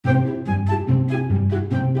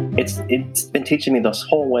it's been teaching me this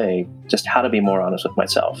whole way just how to be more honest with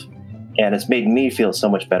myself. And it's made me feel so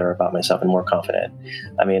much better about myself and more confident.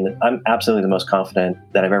 I mean, I'm absolutely the most confident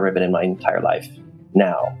that I've ever been in my entire life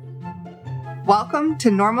now. Welcome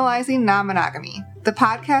to Normalizing Non-Monogamy, the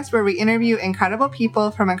podcast where we interview incredible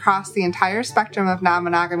people from across the entire spectrum of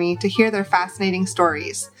non-monogamy to hear their fascinating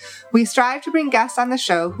stories. We strive to bring guests on the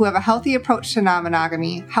show who have a healthy approach to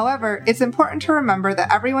non-monogamy. However, it's important to remember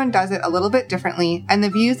that everyone does it a little bit differently, and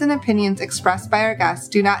the views and opinions expressed by our guests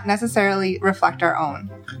do not necessarily reflect our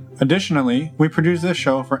own. Additionally, we produce this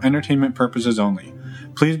show for entertainment purposes only.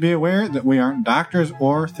 Please be aware that we aren't doctors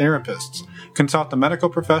or therapists. Consult a medical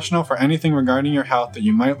professional for anything regarding your health that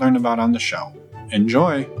you might learn about on the show.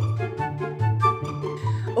 Enjoy!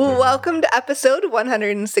 Welcome to episode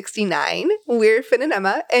 169. We're Finn and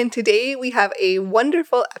Emma, and today we have a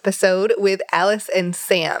wonderful episode with Alice and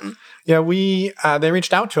Sam. Yeah, they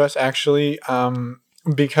reached out to us actually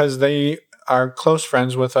because they are close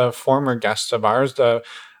friends with a former guest of ours,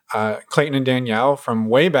 Clayton and Danielle from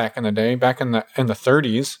way back in the day, back in the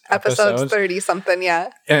 30s. Episodes 30 something,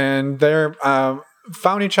 yeah. And they're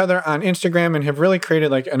found each other on Instagram and have really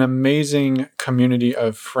created like an amazing community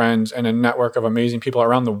of friends and a network of amazing people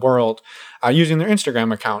around the world using their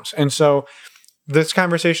Instagram accounts. And so this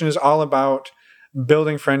conversation is all about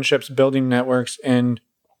building friendships, building networks, and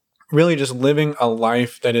really just living a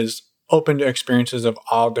life that is open to experiences of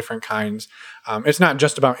all different kinds. It's not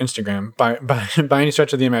just about Instagram by any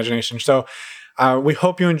stretch of the imagination. So we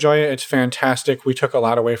hope you enjoy it. It's fantastic. We took a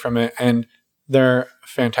lot away from it, and they're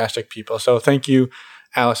fantastic people. So thank you,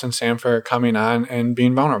 Alice and Sam, for coming on and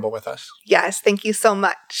being vulnerable with us. Yes, thank you so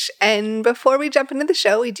much. And before we jump into the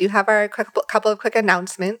show, we do have our couple of quick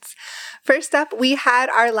announcements. First up, we had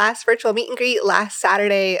our last virtual meet and greet last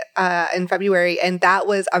Saturday in February, and that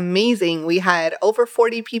was amazing. We had over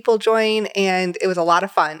 40 people join, and it was a lot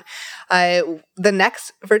of fun. The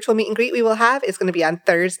next virtual meet and greet we will have is going to be on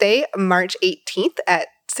Thursday, March 18th at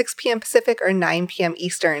 6 p.m. Pacific or 9 p.m.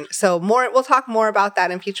 Eastern. So we'll talk more about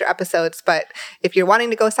that in future episodes, but if you're wanting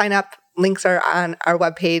to go sign up, links are on our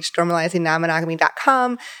webpage,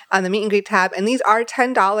 normalizingnonmonogamy.com, on the meet and greet tab. And these are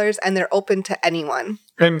 $10 and they're open to anyone.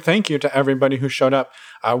 And thank you to everybody who showed up.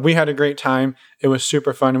 We had a great time. It was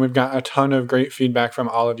super fun, and we've got a ton of great feedback from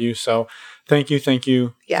all of you. So thank you.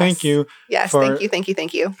 Yes. Thank you. Yes,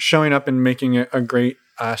 thank you. Showing up and making it a great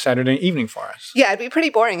Saturday evening for us. Yeah, it'd be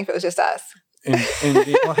pretty boring if it was just us. Well,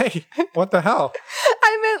 hey, what the hell?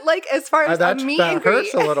 I meant like as far as a meet and greet. That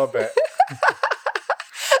hurts a little bit.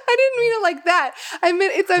 I didn't mean it like that. I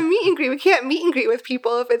meant it's a meet and greet. We can't meet and greet with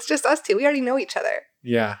people if it's just us two. We already know each other.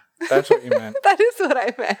 Yeah, that's what you meant. That is what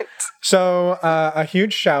I meant. So a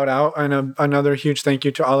huge shout out and another huge thank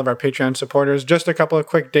you to all of our Patreon supporters. Just a couple of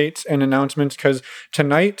quick dates and announcements, because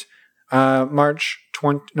tonight, March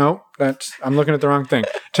 20... No, I'm looking at the wrong thing.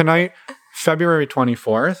 Tonight, February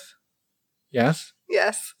 24th. Yes.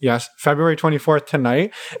 February 24th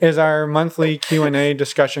tonight is our monthly Q&A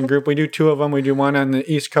discussion group. We do two of them. We do one on the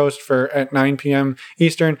East Coast at 9 p.m.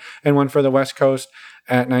 Eastern and one for the West Coast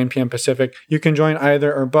at 9 p.m. Pacific. You can join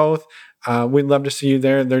either or both. We'd love to see you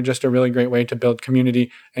there. They're just a really great way to build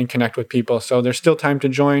community and connect with people. So there's still time to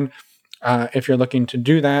join if you're looking to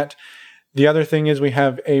do that. The other thing is we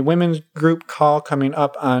have a women's group call coming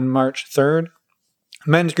up on March 3rd,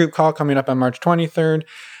 men's group call coming up on March 23rd.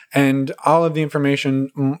 And all of the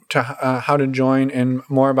information to how to join and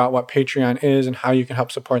more about what Patreon is and how you can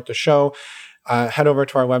help support the show, head over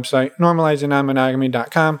to our website,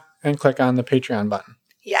 normalizingnonmonogamy.com, and click on the Patreon button.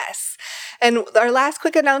 Yes. And our last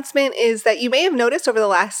quick announcement is that you may have noticed over the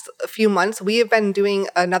last few months, we have been doing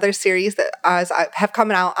another series that have come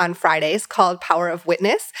out on Fridays called Power of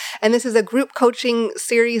Witness. And this is a group coaching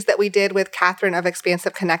series that we did with Catherine of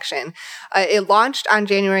Expansive Connection. It launched on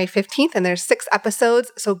January 15th, and there's 6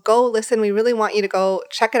 episodes. So go listen. We really want you to go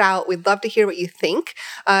check it out. We'd love to hear what you think.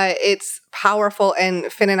 It's powerful,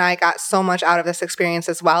 and Finn and I got so much out of this experience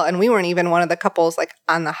as well. And we weren't even one of the couples like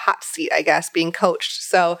on the hot seat, I guess, being coached.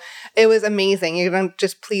 So it was amazing. You're going to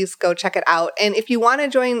just please go check it out. And if you want to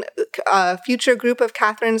join a future group of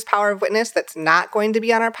Catherine's Power of Witness that's not going to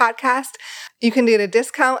be on our podcast, you can get a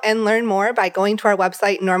discount and learn more by going to our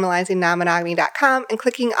website, normalizingnonmonogamy.com, and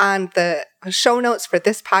clicking on the show notes for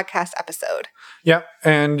this podcast episode. Yep.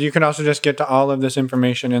 And you can also just get to all of this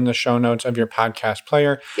information in the show notes of your podcast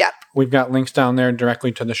player. Yep. We've got links down there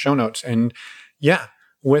directly to the show notes. And yeah,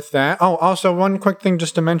 with that. Oh, also one quick thing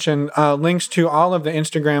just to mention, links to all of the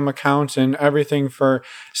Instagram accounts and everything for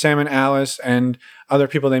Sam and Alice and other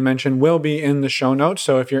people they mentioned will be in the show notes.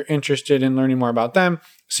 So if you're interested in learning more about them,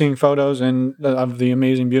 seeing photos of the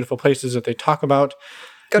amazing, beautiful places that they talk about,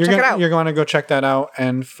 Go check it out. You're going to go check that out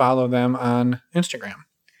and follow them on Instagram.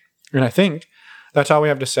 And I think that's all we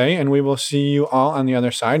have to say. And we will see you all on the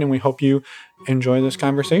other side. And we hope you enjoy this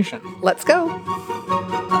conversation. Let's go.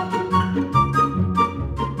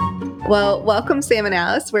 Well, welcome, Sam and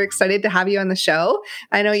Alice. We're excited to have you on the show.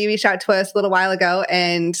 I know you reached out to us a little while ago,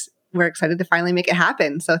 and we're excited to finally make it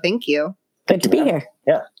happen. So thank you. Good to be here.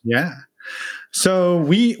 Yeah. So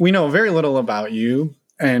we know very little about you,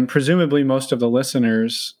 and presumably most of the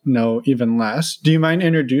listeners know even less. Do you mind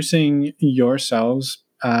introducing yourselves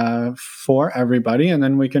for everybody, and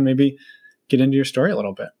then we can maybe get into your story a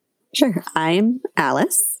little bit? Sure. I'm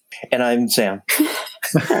Alice. And I'm Sam.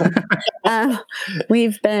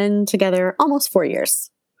 We've been together almost 4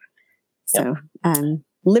 years. So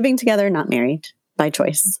living together, not married, by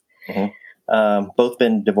choice. Mm-hmm. Both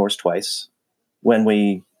been divorced twice. When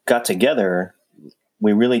we got together,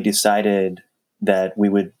 we really decided that we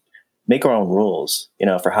would make our own rules,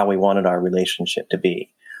 for how we wanted our relationship to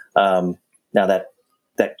be. Now that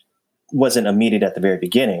wasn't immediate at the very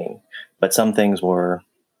beginning, but some things were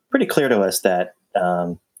pretty clear to us that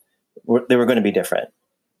they were going to be different.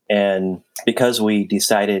 And because we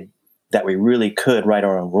decided that we really could write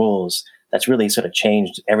our own rules, that's really sort of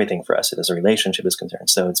changed everything for us as a relationship is concerned.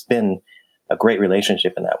 So it's been a great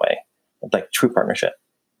relationship in that way, like true partnership.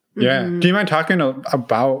 Yeah. Do you mind talking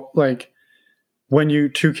about like when you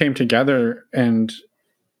two came together and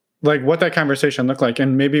like what that conversation looked like,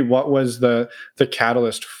 and maybe what was the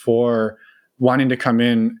catalyst for wanting to come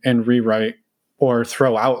in and rewrite or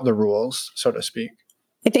throw out the rules, so to speak?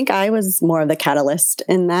 I think I was more of the catalyst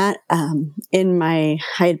in that. I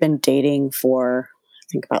had been dating for, I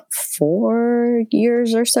think, about 4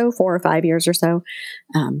 years or so, 4 or 5 years or so,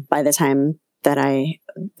 by the time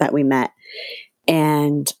that we met.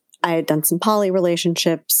 And I had done some poly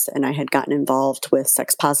relationships, and I had gotten involved with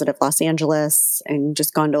Sex Positive Los Angeles and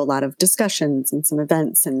just gone to a lot of discussions and some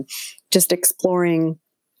events and just exploring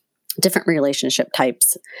different relationship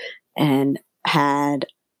types, and had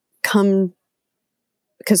come,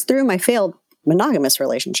 because through my failed monogamous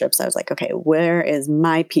relationships, I was like, okay, where is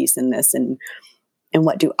my piece in this, and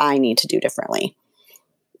what do I need to do differently?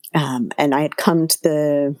 And I had come to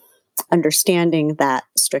the understanding that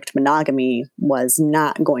strict monogamy was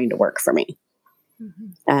not going to work for me.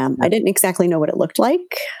 I didn't exactly know what it looked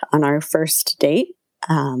like. On our first date,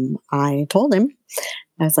 I told him,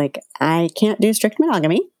 I was like, I can't do strict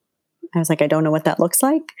monogamy. I was like, I don't know what that looks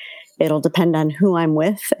like. It'll depend on who I'm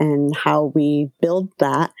with and how we build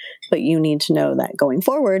that. But you need to know that going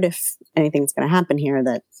forward, if anything's going to happen here,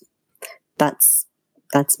 that's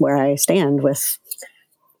where I stand with.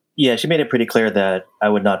 Yeah, she made it pretty clear that I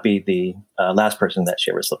would not be the last person that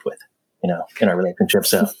she ever slept with, in our relationship.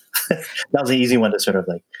 So that was an easy one to sort of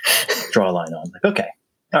like draw a line on. Like, okay,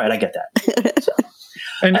 all right, I get that. So,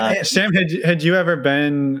 and Sam, had you ever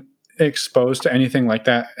been exposed to anything like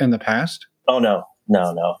that in the past? Oh, no.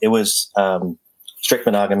 It was strict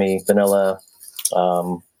monogamy, vanilla,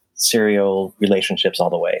 serial relationships all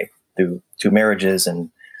the way through to marriages.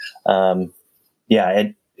 And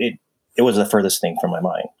it was the furthest thing from my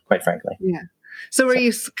mind, quite frankly. Yeah. So were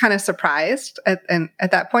you kind of surprised at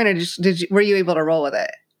that point, or were you able to roll with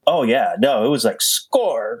it? Oh, yeah. No, it was like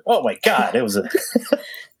score. Oh, my God. It was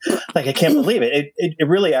like, I can't believe it. It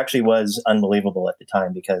really actually was unbelievable at the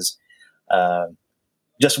time because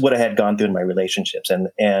just what I had gone through in my relationships.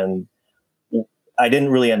 And I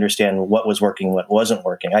didn't really understand what was working, what wasn't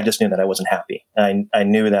working. I just knew that I wasn't happy. I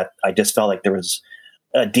knew that I just felt like there was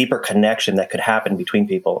a deeper connection that could happen between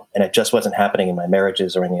people. And it just wasn't happening in my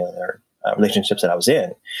marriages or any other relationships that I was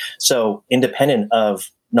in. So independent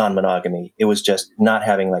of non-monogamy, it was just not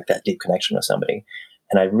having like that deep connection with somebody.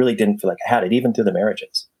 And I really didn't feel like I had it even through the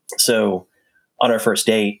marriages. So on our first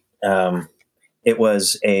date, it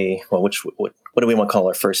was what do we want to call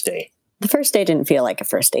our first date? The first date didn't feel like a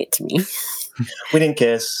first date to me. We didn't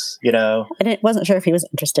kiss, I wasn't sure if he was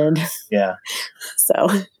interested. Yeah. So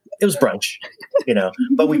it was brunch,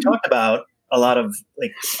 but we talked about a lot of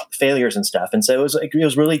like failures and stuff. And so it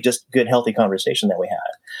was really just good, healthy conversation that we had,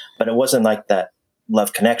 but it wasn't like that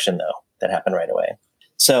love connection though, that happened right away.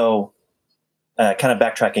 So kind of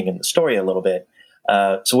backtracking in the story a little bit.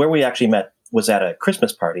 So where we actually met was at a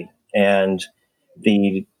Christmas party, and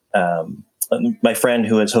my friend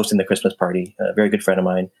who was hosting the Christmas party, a very good friend of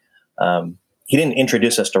mine, he didn't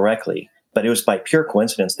introduce us directly, but it was by pure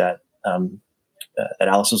coincidence that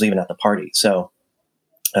Alice was even at the party. So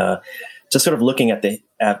just sort of looking at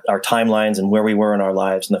our timelines and where we were in our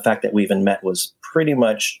lives, and the fact that we even met was pretty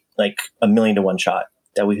much like 1,000,000 to 1 shot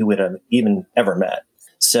that we would have even ever met.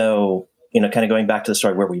 So, kind of going back to the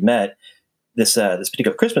story where we met, this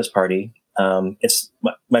particular Christmas party, It's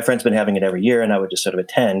my friend's been having it every year, and I would just sort of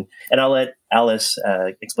attend. And I'll let Alice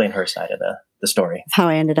explain her side of the story. How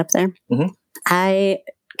I ended up there. Mm-hmm. I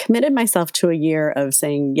committed myself to a year of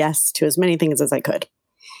saying yes to as many things as I could.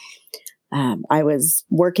 I was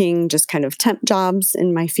working just kind of temp jobs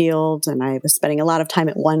in my field, and I was spending a lot of time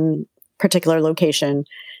at one particular location.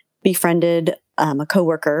 Befriended a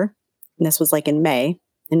coworker, and this was like in May,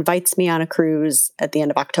 invites me on a cruise at the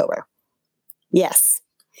end of October. Yes.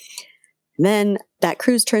 And then that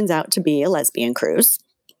cruise turns out to be a lesbian cruise.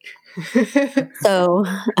 So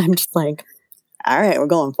I'm just like, all right, we're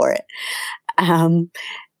going for it. And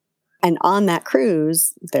on that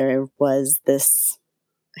cruise, there was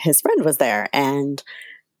his friend was there, and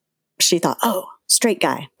she thought, oh, straight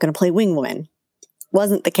guy, going to play wing woman.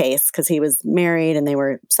 Wasn't the case because he was married and they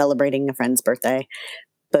were celebrating a friend's birthday.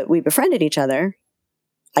 But we befriended each other.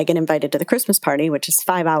 I get invited to the Christmas party, which is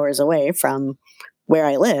 5 hours away from where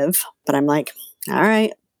I live. But I'm like, all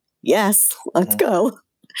right, yes, let's go.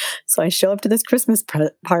 So I show up to this Christmas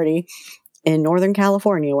party in Northern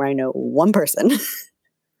California where I know one person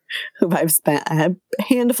who I've spent a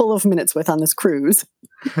handful of minutes with on this cruise.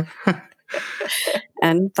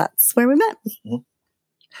 And that's where we met. Mm-hmm.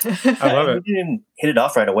 I love it. We didn't hit it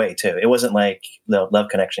off right away, too. It wasn't like the love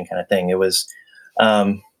connection kind of thing. It was, I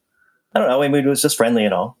don't know. I mean, it was just friendly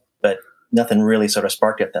and all, but nothing really sort of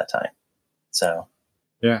sparked at that time. So,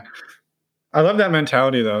 yeah. I love that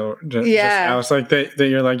mentality, though. Yeah. I was like, that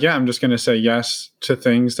you're like, yeah, I'm just going to say yes to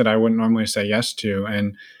things that I wouldn't normally say yes to.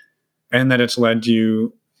 And that it's led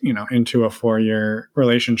you, into a 4-year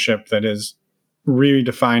relationship that has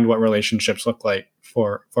redefined what relationships look like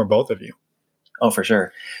for both of you. Oh, for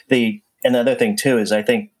sure. And the other thing, too, is I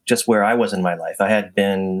think just where I was in my life, I had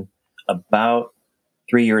been about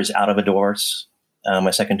 3 years out of a divorce, my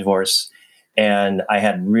second divorce, and I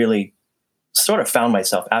had really sort of found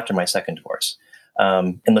myself after my second divorce.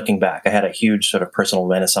 And looking back, I had a huge sort of personal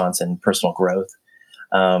renaissance and personal growth.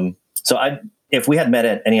 So if we had met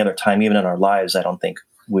at any other time, even in our lives, I don't think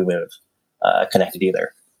we would have connected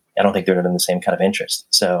either. I don't think there would have been the same kind of interest.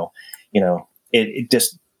 So, it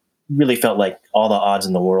just really felt like all the odds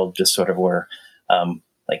in the world just sort of were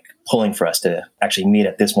like pulling for us to actually meet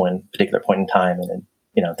at this one particular point in time, and then,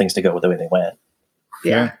 things to go the way they went.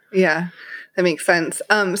 Yeah. That makes sense.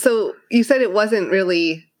 So you said it wasn't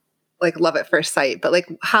really like love at first sight, but like,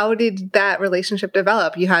 how did that relationship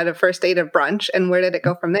develop? You had a first date of brunch, and where did it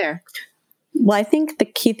go from there? Well, I think the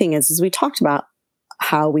key thing is we talked about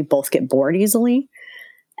how we both get bored easily.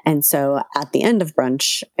 And so at the end of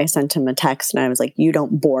brunch, I sent him a text and I was like, you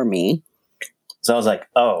don't bore me. So I was like,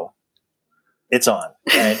 oh, it's on.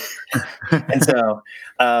 Right? And so,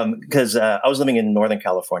 because I was living in Northern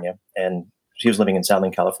California and she was living in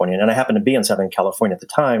Southern California. And I happened to be in Southern California at the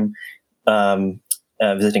time,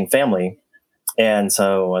 visiting family. And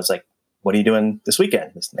so I was like, what are you doing this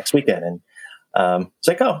next weekend? And it's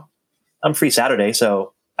like, oh, I'm free Saturday.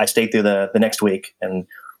 So I stayed through the next week and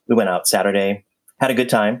we went out Saturday. Had a good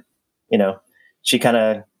time. She kind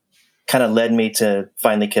of led me to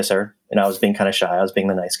finally kiss her, and I was being kind of shy. I was being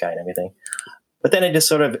the nice guy and everything. But then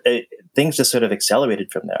things just sort of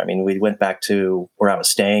accelerated from there. I mean, we went back to where I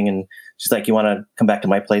was staying, and she's like, "You want to come back to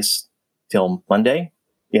my place till Monday?"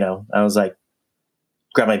 I was like,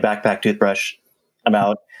 grab my backpack, toothbrush, I'm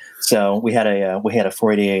out. So we had a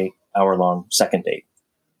 48-hour long second date.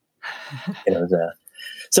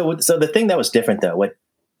 So the thing that was different though,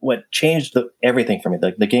 what changed everything for me,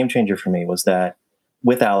 the game changer for me, was that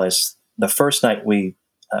with Alice, the first night we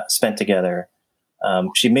spent together,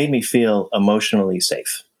 she made me feel emotionally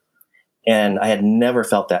safe. And I had never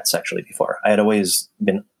felt that sexually before. I had always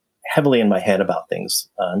been heavily in my head about things,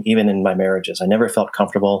 even in my marriages. I never felt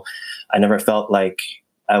comfortable. I never felt like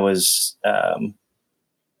I was in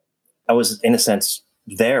a sense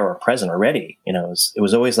there or present or ready. It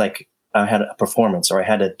was always like I had a performance or I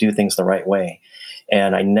had to do things the right way.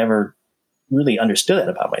 And I never really understood that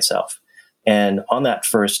about myself. And on that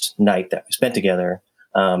first night that we spent together,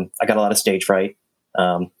 I got a lot of stage fright.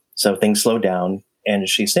 So things slowed down. And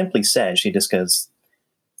she simply said, she just goes,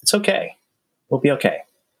 "It's okay. We'll be okay."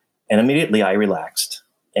 And immediately I relaxed.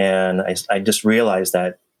 And I just realized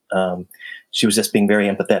that she was just being very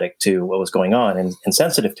empathetic to what was going on and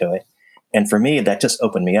sensitive to it. And for me, that just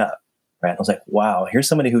opened me up. Right? I was like, wow, here's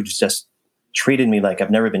somebody who just treated me like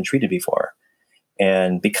I've never been treated before.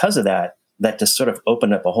 And because of that just sort of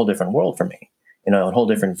opened up a whole different world for me, a whole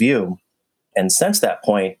different view. And since that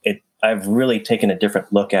point, I've really taken a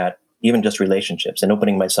different look at even just relationships and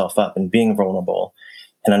opening myself up and being vulnerable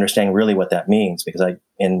and understanding really what that means. Because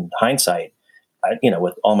in hindsight,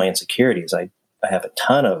 with all my insecurities, I have a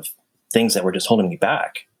ton of things that were just holding me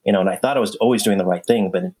back. And I thought I was always doing the right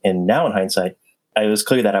thing, but and now in hindsight, it was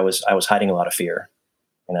clear that I was hiding a lot of fear,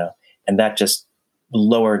 and that just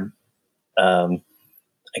lowered, I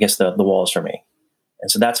guess, the walls for me. And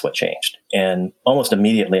so that's what changed. And almost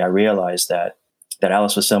immediately I realized that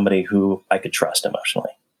Alice was somebody who I could trust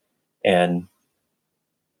emotionally. And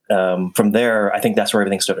from there, I think that's where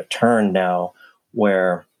everything started to turn now,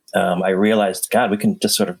 where I realized, God, we can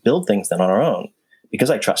just sort of build things then on our own because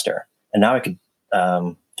I trust her. And now I could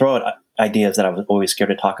throw out ideas that I was always scared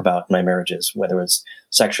to talk about in my marriages, whether it was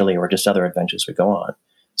sexually or just other adventures we go on.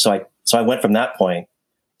 So I went from that point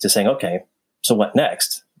to saying, okay, so what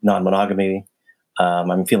next? Non-monogamy.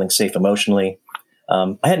 I'm feeling safe emotionally.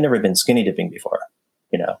 I had never been skinny dipping before,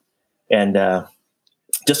 and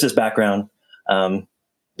just as background,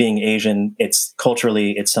 being Asian, it's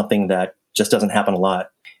culturally, it's something that just doesn't happen a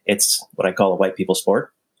lot. It's what I call a white people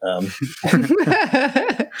sport,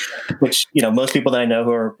 which, most people that I know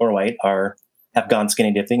who are white have gone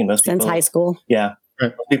skinny dipping, and most people since high school. Yeah.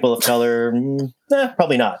 Most people of color,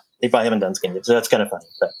 probably not. They probably haven't done skinny dip. So that's kind of funny.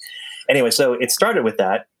 But anyway, so it started with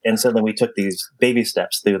that. And so then we took these baby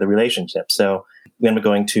steps through the relationship. So we ended up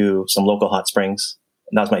going to some local hot springs.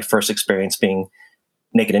 And that was my first experience being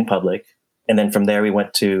naked in public. And then from there, we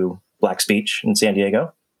went to Black's Beach in San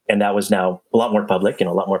Diego. And that was now a lot more public, a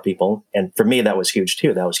lot more people. And for me, that was huge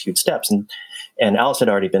too. That was huge steps. And Alice had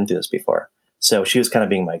already been through this before. So she was kind of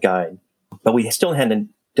being my guide. But we still hadn't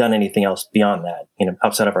done anything else beyond that,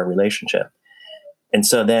 outside of our relationship. And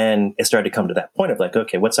so then it started to come to that point of like,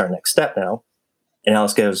 okay, what's our next step now? And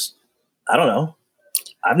Alice goes, I don't know.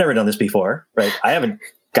 I've never done this before, right? I haven't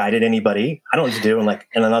guided anybody. I don't know what to do. And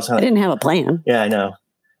then I was I didn't have a plan. Yeah, I know.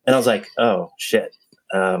 And I was like, oh shit.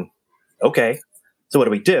 Okay. So what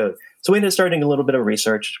do we do? So we ended up starting a little bit of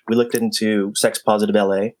research. We looked into Sex Positive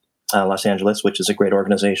LA, Los Angeles, which is a great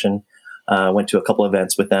organization. Went to a couple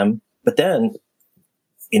events with them. But then,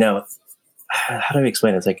 how do I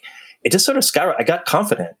explain it? It's like, it just sort of skyrocketed. I got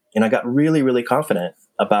confident, I got really, really confident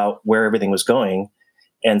about where everything was going.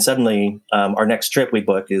 And suddenly, our next trip we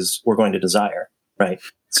book is we're going to Desire, right?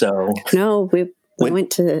 So no, we went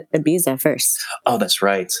to Ibiza first. Oh, that's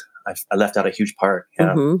right. I left out a huge part.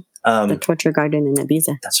 Yeah. Mm-hmm. The Torture Garden in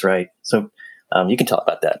Ibiza. That's right. So you can talk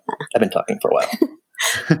about that. I've been talking for a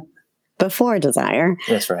while. Before Desire,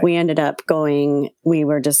 that's right. We ended up going. We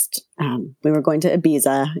were just we were going to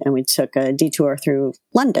Ibiza, and we took a detour through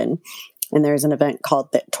London. And there's an event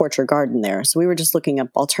called the Torture Garden there. So we were just looking up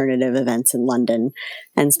alternative events in London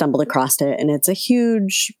and stumbled across it. And it's a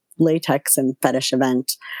huge latex and fetish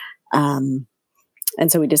event. And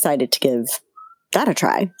so we decided to give that a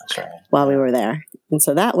try. That's right. While we were there. And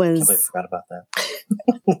so that was... I forgot about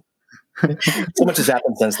that. So much has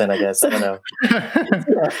happened since then, I guess. I don't know.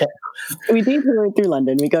 We detoured through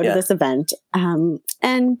London. We go to this event. And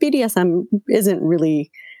BDSM isn't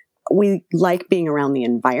really... We like being around the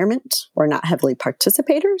environment. We're not heavily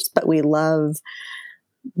participators, but we love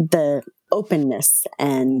the openness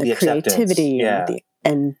and the creativity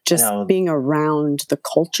and just being around the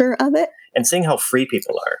culture of it. And seeing how free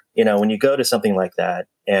people are. When you go to something like that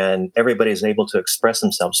and everybody's able to express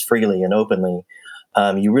themselves freely and openly,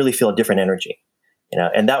 you really feel a different energy.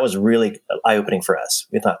 And that was really eye-opening for us.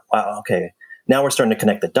 We thought, wow, okay, now we're starting to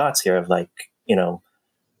connect the dots here of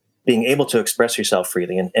being able to express yourself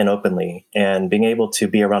freely and openly, and being able to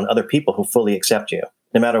be around other people who fully accept you,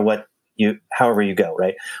 no matter however you go,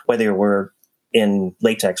 right? Whether we're in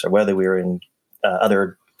latex or whether we were in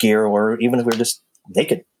other gear, or even if we were just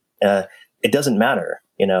naked, it doesn't matter,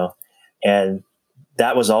 and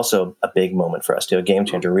that was also a big moment for us too, a game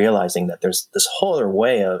changer, realizing that there's this whole other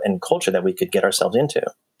way and culture that we could get ourselves into.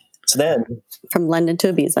 So then, from London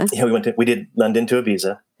to Ibiza, we did London to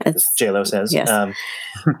Ibiza, as J-Lo says. Yes.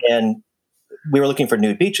 And we were looking for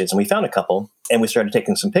nude beaches, and we found a couple, and we started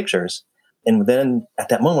taking some pictures. And then at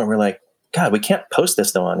that moment, we're like, God, we can't post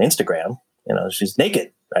this though on Instagram. She's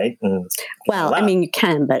naked, right? And you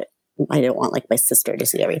can, but I don't want my sister to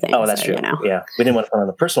see everything. Oh, that's true. Yeah, we didn't want to put it on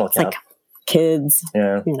the personal account. Kids.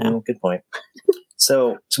 Yeah, good point.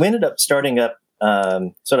 So we ended up starting up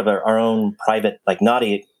sort of our own private,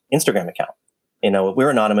 naughty Instagram account. We were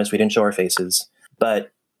anonymous. We didn't show our faces,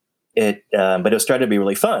 but it started to be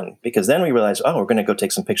really fun, because then we realized, we're going to go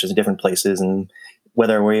take some pictures in different places, and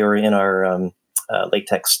whether we were in our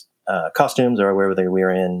latex costumes or whether we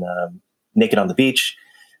were in naked on the beach,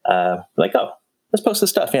 let's post this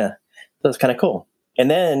stuff. Yeah, that's kind of cool.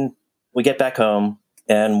 And then we get back home,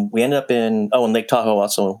 and we ended up in Lake Tahoe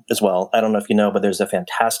also as well. I don't know if you know, but there's a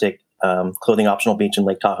fantastic clothing optional beach in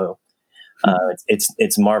Lake Tahoe.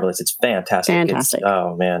 It's marvelous. It's fantastic. Fantastic.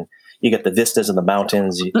 Oh man, you get the vistas of the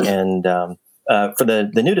mountains, and for the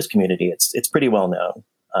nudist community, it's pretty well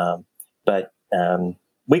known. But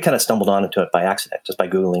we kind of stumbled onto it by accident, just by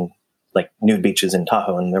Googling like nude beaches in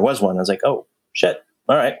Tahoe, and there was one. I was like, oh shit!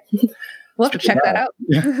 All right, We'll have to check that out.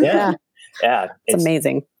 yeah, yeah. It's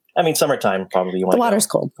amazing. I mean, summertime probably you want The water's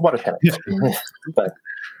cold. The water's kind of cold, but.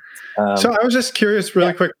 So I was just curious,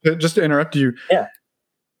 really quick, just to interrupt you. Yeah.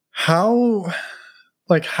 How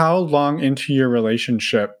long into your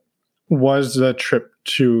relationship was the trip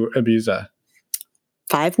to Ibiza?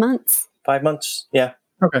 5 months. 5 months. Yeah.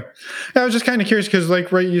 Okay. Yeah, I was just kind of curious because,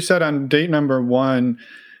 like, right, you said on date number 1,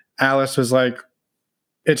 Alice was like,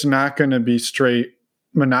 it's not going to be straight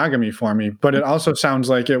monogamy for me. But it also sounds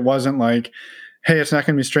like it wasn't like, hey, it's not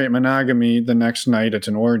going to be straight monogamy. The next night it's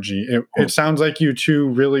an orgy. It sounds like you two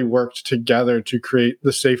really worked together to create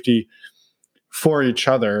the safety for each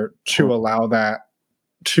other to allow that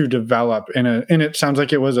to develop and it sounds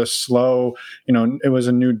like it was a slow, it was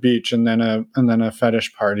a nude beach and then a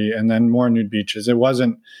fetish party and then more nude beaches. It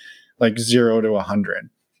wasn't like 0 to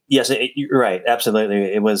 100. Yes, you're right.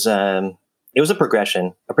 Absolutely. It was a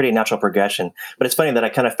progression, a pretty natural progression. But it's funny that I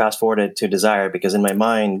kind of fast forwarded to Desire because in my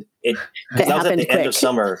mind, that was at the end of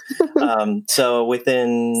summer. So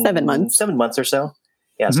within 7 months, 7 months or so.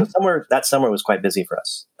 Yeah. Mm-hmm. So that summer was quite busy for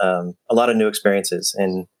us. A lot of new experiences.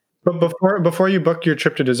 But before you booked your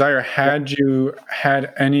trip to Desire, had you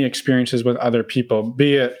had any experiences with other people,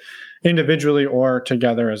 be it individually or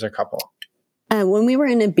together as a couple? When we were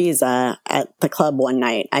in Ibiza at the club one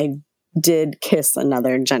night, I did kiss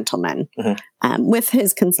another gentleman with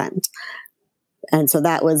his consent. And so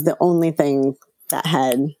that was the only thing that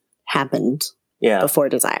had happened before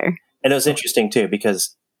Desire. And it was interesting too,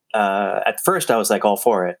 because at first I was like all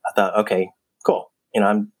for it. I thought, okay, cool.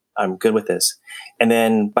 I'm good with this. And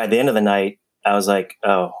then by the end of the night, I was like,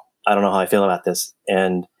 oh, I don't know how I feel about this.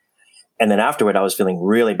 And then afterward, I was feeling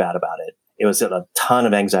really bad about it. It was a ton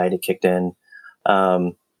of anxiety kicked in.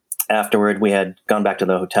 Afterward, we had gone back to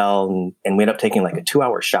the hotel and we ended up taking like a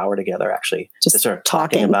 2-hour shower together, actually, just to start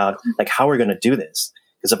talking about like how we're going to do this.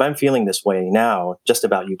 Because if I'm feeling this way now, just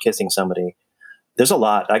about you kissing somebody, there's a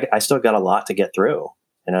lot. I still got a lot to get through,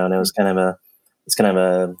 and it was kind of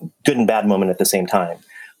a good and bad moment at the same time.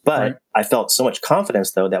 But I felt so much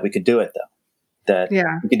confidence, though, that we could do it, that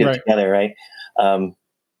we could do it together, right?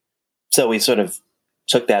 So we sort of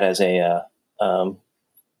took that as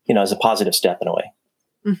as a positive step in a way.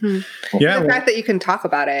 Mm-hmm. Yeah, the fact that you can talk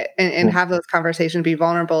about it and have those conversations, be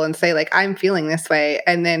vulnerable, and say like, "I'm feeling this way,"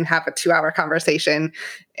 and then have a 2-hour conversation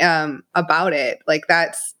about it. Like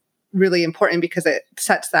that's really important because it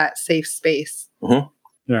sets that safe space.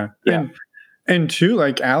 Mm-hmm. Yeah. And two,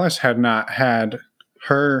 like Alice had not had.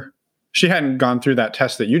 She hadn't gone through that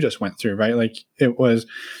test that you just went through, right? Like it was,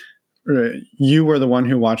 you were the one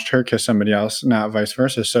who watched her kiss somebody else, not vice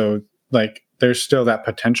versa. So like, there's still that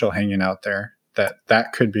potential hanging out there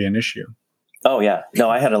that could be an issue. Oh yeah, no,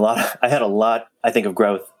 I had a lot. I think of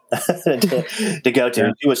growth to go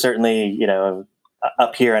to. She was certainly,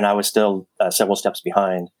 up here, and I was still several steps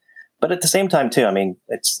behind. But at the same time, too, I mean,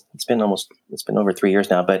 it's been over 3 years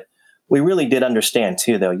now, but. We really did understand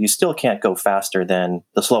too, though, you still can't go faster than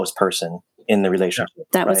the slowest person in the relationship.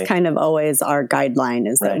 That was kind of always our guideline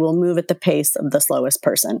is that we'll move at the pace of the slowest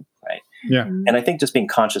person. Right. Yeah. And I think just being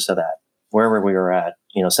conscious of that, wherever we were at,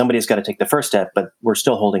 somebody's got to take the first step, but we're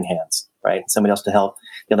still holding hands, right? Somebody else to help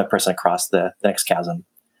the other person across the next chasm.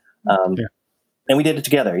 And we did it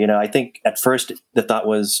together. I think at first the thought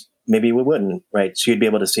was maybe we wouldn't, right? She'd be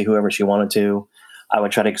able to see whoever she wanted to. I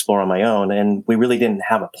would try to explore on my own, and we really didn't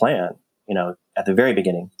have a plan, at the very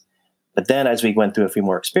beginning. But then as we went through a few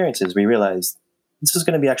more experiences, we realized this is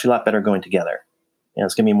going to be actually a lot better going together.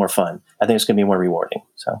 It's going to be more fun. I think it's going to be more rewarding.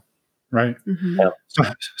 So, right. Mm-hmm.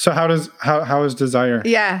 So how is Desire?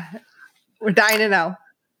 Yeah, we're dying to know.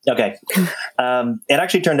 Okay. It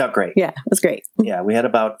actually turned out great. Yeah, it was great. Yeah, we had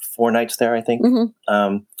about 4 nights there, I think.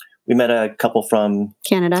 Mm-hmm. We met a couple from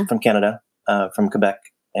Canada, from Quebec,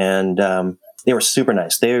 and they were super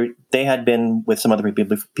nice. They had been with some other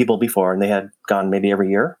people before, and they had gone maybe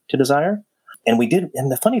every year to Desire. And we did.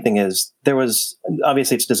 And the funny thing is, there was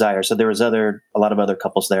obviously it's Desire, so there was a lot of other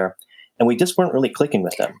couples there, and we just weren't really clicking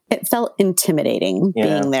with them. It felt intimidating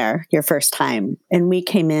being there your first time, and we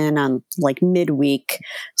came in on like midweek,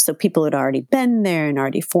 so people had already been there and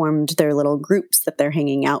already formed their little groups that they're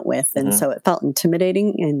hanging out with, and so it felt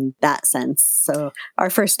intimidating in that sense. So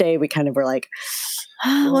our first day, we kind of were like.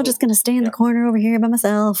 Oh, we're just going to stay in the corner over here by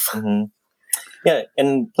myself. Mm-hmm. Yeah.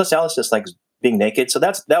 And plus Alice just likes being naked. So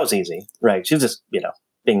that was easy, right? She was just,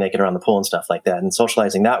 being naked around the pool and stuff like that and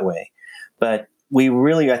socializing that way. But we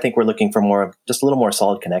really, I think we're looking for just a little more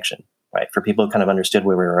solid connection, right? For people who kind of understood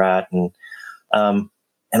where we were at and And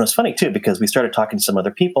it was funny too, because we started talking to some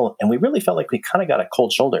other people and we really felt like we kind of got a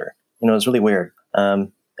cold shoulder. It was really weird.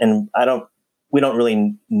 And we don't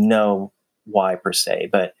really know why per se,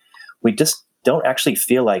 but we just don't actually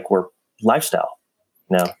feel like we're lifestyle,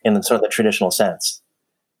 in the sort of the traditional sense.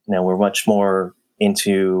 We're much more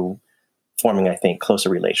into forming, I think, closer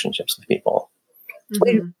relationships with people.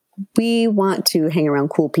 Mm-hmm. We want to hang around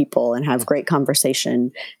cool people and have great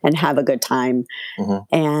conversation and have a good time.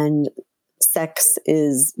 Mm-hmm. And sex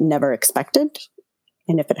is never expected.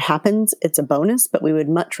 And if it happens, it's a bonus, but we would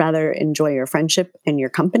much rather enjoy your friendship and your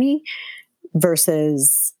company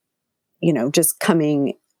versus, just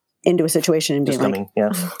coming into a situation and being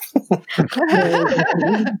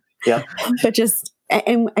Yeah. But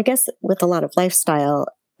and I guess with a lot of lifestyle,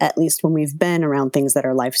 at least when we've been around things that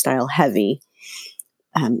are lifestyle heavy,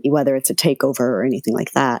 whether it's a takeover or anything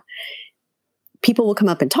like that, people will come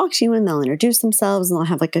up and talk to you and they'll introduce themselves and they'll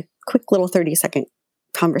have like a quick little 30-second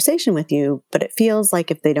conversation with you. But it feels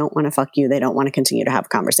like if they don't want to fuck you, they don't want to continue to have a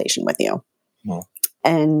conversation with you. No.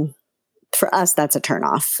 And for us, that's a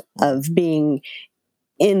turnoff of being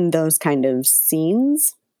in those kind of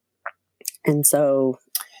scenes. And so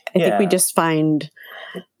I think we just find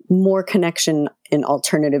more connection in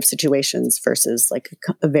alternative situations versus like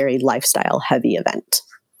a very lifestyle heavy event.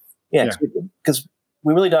 Yeah, because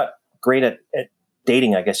we're really not great at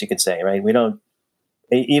dating, I guess you could say, right? We don't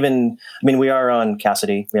we are on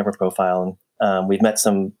Kasidie. We have a profile and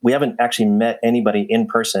we haven't actually met anybody in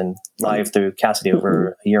person live through Kasidie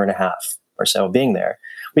over a year and a half or so being there.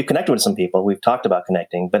 We've connected with some people. We've talked about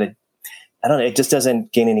connecting, but it just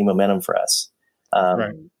doesn't gain any momentum for us.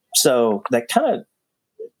 Right. So that kind of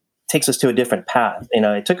takes us to a different path.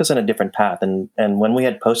 It took us on a different path. And when we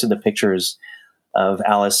had posted the pictures of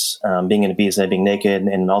Alice being in Ibiza, being naked,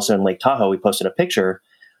 and also in Lake Tahoe, we posted a picture.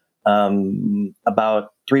 About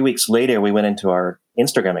 3 weeks later, we went into our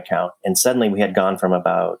Instagram account, and suddenly we had gone from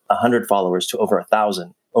about 100 followers to over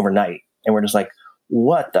 1,000 overnight. And we're just like,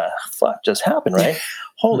 what the fuck just happened, right?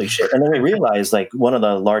 Holy shit. And then we realized like one of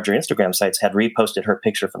the larger Instagram sites had reposted her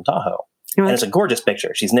picture from Tahoe. And it's a gorgeous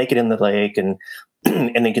picture. She's naked in the lake and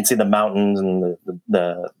you can see the mountains and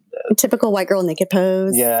the typical white girl naked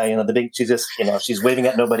pose. Yeah. The big, she's just, she's waving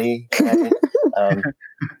at nobody.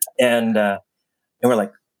 And we're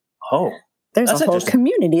like, oh, there's a whole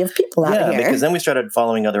community of people out here. Yeah, because then we started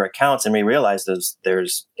following other accounts and we realized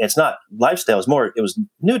it's not lifestyle, it was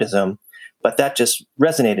nudism, but that just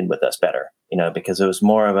resonated with us better, because it was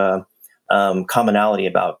more of a commonality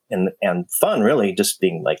about and fun, really, just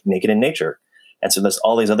being like naked in nature. And so there's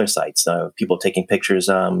all these other sites, people taking pictures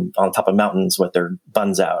on top of mountains with their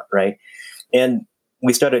buns out, right? And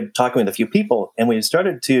we started talking with a few people, and we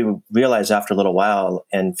started to realize after a little while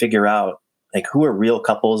and figure out like who are real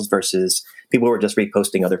couples versus people who are just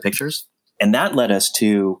reposting other pictures. And that led us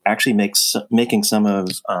to actually making some of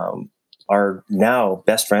our now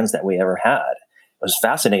best friends that we ever had. It was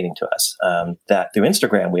fascinating to us that through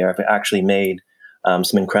Instagram, we have actually made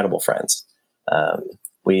some incredible friends.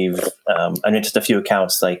 We've, just a few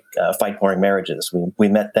accounts like Fight Pouring Marriages. We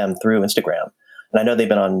met them through Instagram. And I know they've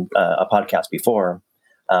been on a podcast before,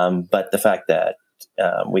 but the fact that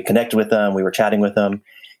we connected with them, we were chatting with them,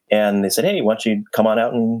 and they said, hey, why don't you come on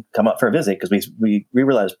out and come out for a visit? Because we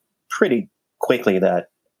realized pretty quickly that,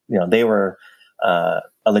 they were a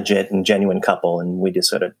legit and genuine couple, and we just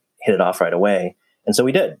sort of hit it off right away. And so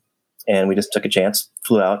we did. And we just took a chance,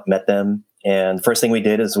 flew out, met them. And the first thing we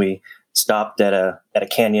did is we stopped at a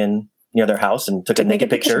canyon near their house and took a naked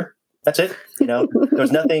picture. That's it. There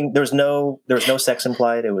was nothing, there was no sex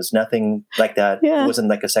implied. It was nothing like that. Yeah. It wasn't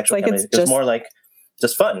like a sexual chemistry. It was more like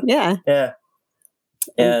just fun. Yeah. Yeah.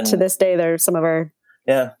 And to this day, they're some of our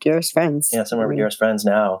dearest friends. Yeah, some of our dearest friends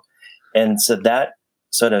now. And so that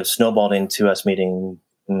sort of snowballed into us meeting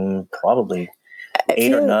probably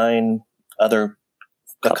 8 or 9 other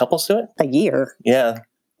couples to it. A year. Yeah.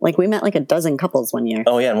 Like we met like a dozen couples one year.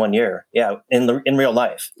 Oh yeah, in 1 year. Yeah, in real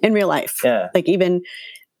life. In real life. Yeah. Like even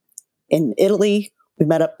in Italy, we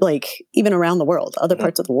met up like even around the world, other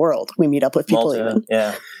parts of the world, we meet up with people. Malta, even.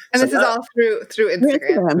 Yeah. And so this is all through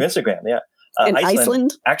Instagram. Through Instagram, yeah. In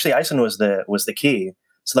Iceland? Actually, Iceland was the key.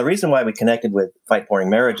 So the reason why we connected with Fight Pouring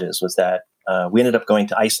Marriages was that we ended up going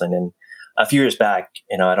to Iceland. And a few years back,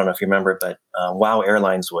 I don't know if you remember, but WoW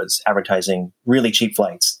Airlines was advertising really cheap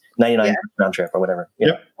flights, $99 round trip or whatever.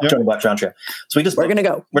 $20 round trip. So we're just going to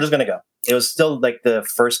go. It was still like the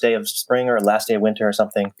first day of spring or last day of winter or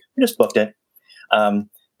something. We just booked it.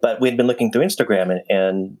 But we'd been looking through Instagram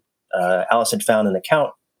and Alice had found an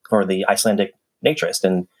account for the Icelandic naturist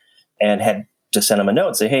and had just sent him a note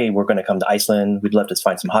and say, hey, we're going to come to Iceland. We'd love to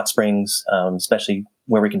find some hot springs, especially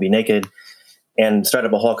where we can be naked. and start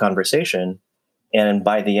up a whole conversation. And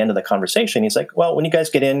by the end of the conversation, he's like, well, when you guys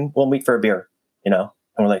get in, we'll meet for a beer, And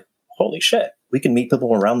we're like, holy shit, we can meet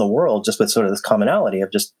people around the world just with sort of this commonality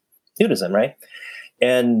of just nudism, right?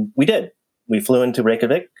 And we did. We flew into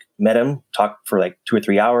Reykjavik, met him, talked for like 2 or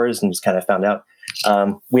 3 hours, and just kind of found out.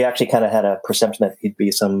 We actually kind of had a perception that he'd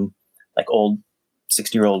be some like old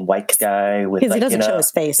 60-year-old white guy with he doesn't show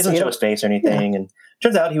his face. He doesn't show his face or anything. Yeah. And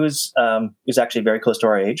turns out he was actually very close to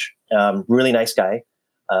our age. Really nice guy,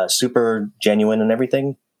 super genuine and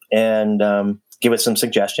everything, and give us some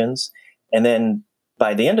suggestions. And then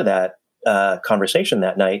by the end of that conversation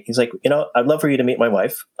that night, he's like, I'd love for you to meet my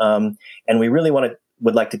wife, and we really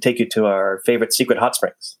would like to take you to our favorite secret hot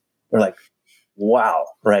springs. We're like, wow,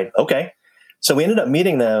 right, okay. So we ended up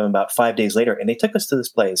meeting them about 5 days later, and they took us to this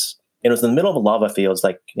place. It was in the middle of a lava fields,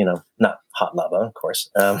 like, not hot lava, of course.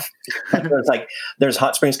 It was like, there's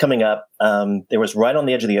hot springs coming up. There was right on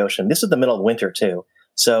the edge of the ocean. This is the middle of winter too.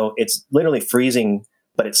 So it's literally freezing,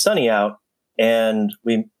 but it's sunny out. And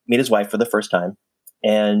we meet his wife for the first time.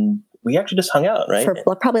 And we actually just hung out, right?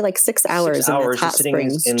 For probably like 6 hours. 6 hours just sitting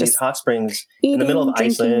in these hot springs in the middle of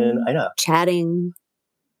Iceland. I know. Chatting.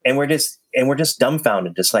 And we're just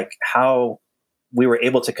dumbfounded, just like how we were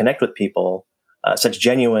able to connect with people, such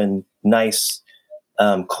genuine, nice,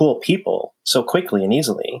 cool people so quickly and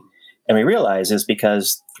easily. And we realize is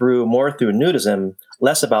because through nudism,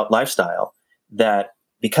 less about lifestyle, that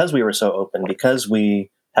because we were so open, because we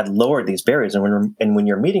had lowered these barriers, and when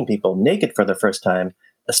you're meeting people naked for the first time,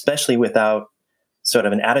 especially without sort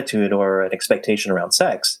of an attitude or an expectation around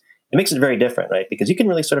sex, it makes it very different, right? Because you can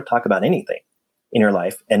really sort of talk about anything in your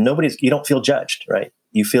life, and you don't feel judged, right?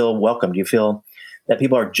 You feel welcomed. You feel that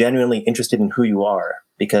people are genuinely interested in who you are,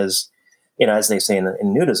 because, as they say in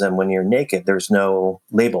nudism, when you're naked, there's no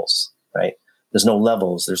labels, right? There's no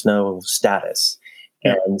levels. There's no status.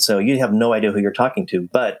 Yeah. And so you have no idea who you're talking to.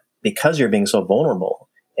 But because you're being so vulnerable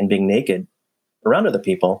and being naked around other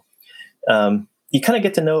people, you kind of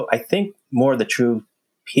get to know, I think, more of the true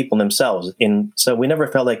people themselves. So we never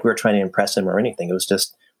felt like we were trying to impress them or anything. It was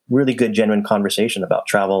just really good, genuine conversation about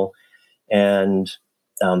travel and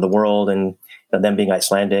the world, and them being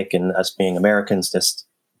Icelandic and us being Americans, just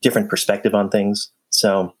different perspective on things.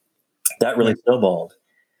 So that really snowballed.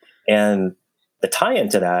 And the tie-in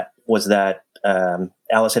to that was that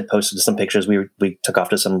Alice had posted some pictures. We took off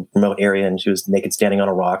to some remote area, and she was naked standing on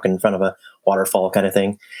a rock in front of a waterfall kind of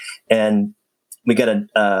thing. And we got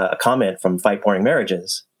a comment from Fight Boring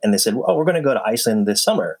Marriages, and they said, well, we're going to go to Iceland this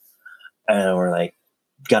summer. And we're like,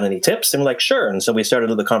 got any tips? And we're like, sure. And so we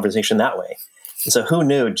started the conversation that way. And so who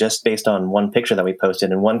knew, just based on one picture that we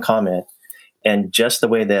posted and one comment, and just the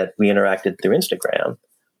way that we interacted through Instagram,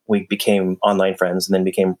 we became online friends and then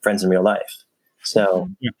became friends in real life. So,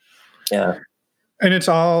 yeah. And it's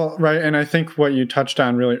all right. And I think what you touched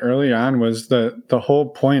on really early on was the whole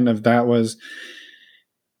point of that was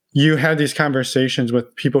you had these conversations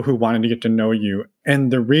with people who wanted to get to know you.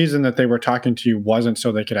 And the reason that they were talking to you wasn't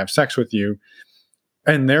so they could have sex with you.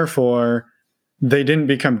 And therefore, they didn't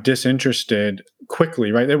become disinterested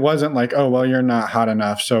quickly, right? It wasn't like, oh, well, you're not hot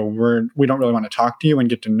enough, so we don't really want to talk to you and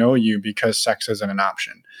get to know you because sex isn't an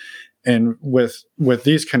option. And with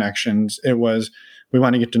these connections, it was, we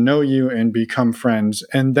want to get to know you and become friends,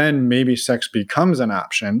 and then maybe sex becomes an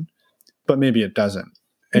option, but maybe it doesn't.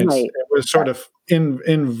 Right. It was sort of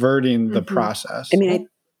inverting the process. I mean,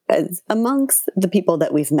 amongst the people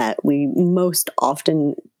that we've met, we most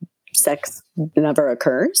often sex never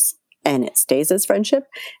occurs and it stays as friendship.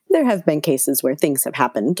 There have been cases where things have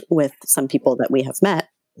happened with some people that we have met.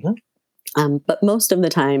 Mm-hmm. But most of the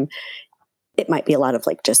time, it might be a lot of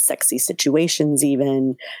like just sexy situations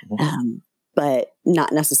even, but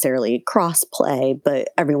not necessarily cross play, but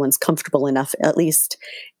everyone's comfortable enough, at least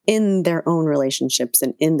in their own relationships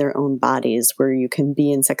and in their own bodies, where you can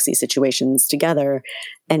be in sexy situations together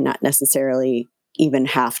and not necessarily even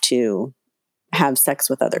have to have sex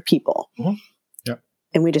with other people. Mm-hmm.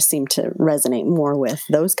 And we just seem to resonate more with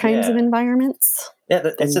those kinds of environments. Yeah,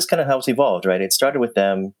 it's just kind of how it's evolved, right? It started with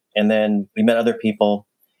them, and then we met other people,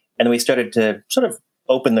 and we started to sort of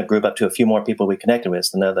open the group up to a few more people we connected with.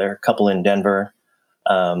 Another couple in Denver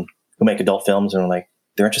who make adult films, and we're like,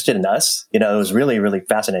 they're interested in us. It was really, really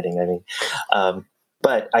fascinating. I mean,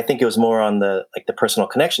 but I think it was more on the personal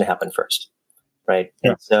connection happened first, right? Yeah.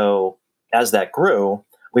 And so as that grew,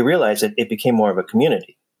 we realized that it became more of a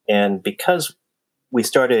community, and because we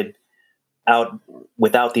started out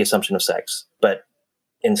without the assumption of sex, but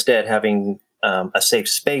instead having a safe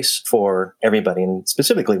space for everybody, and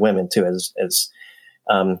specifically women too, as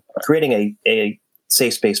creating a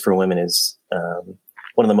safe space for women is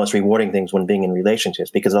one of the most rewarding things when being in relationships,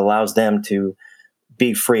 because it allows them to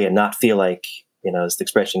be free and not feel like, as the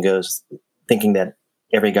expression goes, thinking that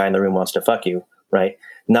every guy in the room wants to fuck you, right?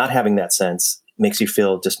 Not having that sense makes you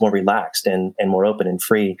feel just more relaxed and more open and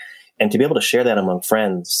free. And to be able to share that among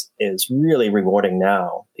friends is really rewarding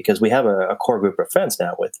now, because we have a core group of friends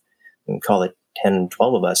now with, we can call it 10,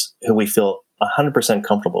 12 of us, who we feel 100%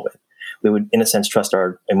 comfortable with. We would, in a sense, trust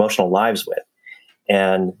our emotional lives with.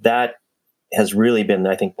 And that has really been,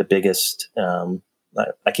 I think, the biggest,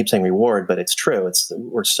 I keep saying reward, but it's true.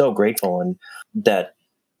 We're so grateful and that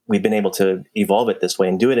we've been able to evolve it this way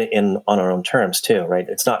and do it on our own terms too, right?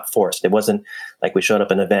 It's not forced. It wasn't like we showed up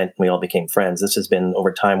at an event and we all became friends. This has been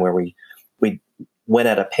over time where we went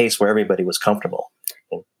at a pace where everybody was comfortable.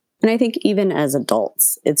 And I think even as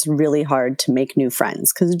adults, it's really hard to make new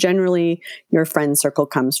friends because generally your friend circle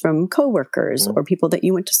comes from coworkers or people that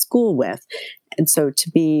you went to school with. And so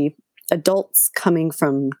to be adults coming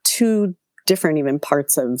from two different even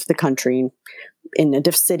parts of the country in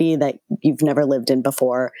a city that you've never lived in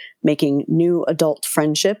before, making new adult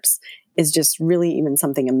friendships is just really even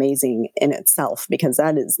something amazing in itself, because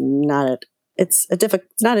that is not it's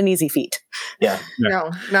not an easy feat. Yeah.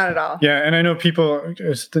 No, not at all. Yeah. And I know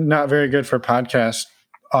it's not very good for podcast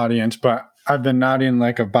audience, but I've been nodding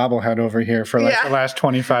like a bobblehead over here for the last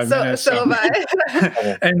 25 minutes. So have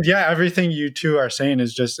I. And yeah, everything you two are saying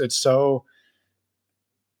is just, it's so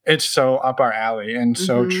up our alley and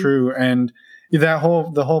so true. And the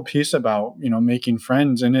whole piece about, making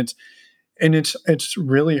friends, and it's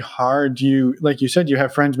really hard. Like you said, you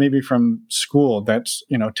have friends maybe from school that's,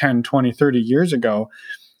 10, 20, 30 years ago,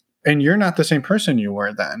 and you're not the same person you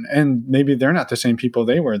were then. And maybe they're not the same people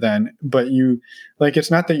they were then, but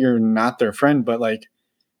it's not that you're not their friend, but like,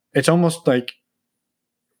 it's almost like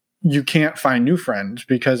you can't find new friends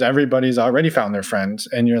because everybody's already found their friends.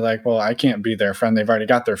 And you're like, well, I can't be their friend. They've already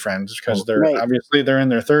got their friends because obviously they're in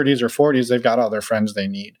their 30s or 40s. They've got all their friends they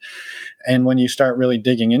need. And when you start really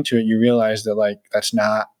digging into it, you realize that like, that's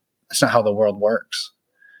not how the world works.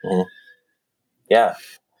 Mm-hmm. Yeah.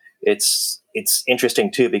 It's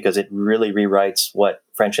interesting too, because it really rewrites what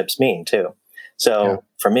friendships mean too. So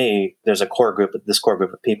for me, there's this core group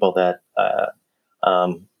of people that,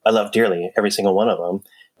 I love dearly, every single one of them.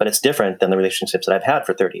 But it's different than the relationships that I've had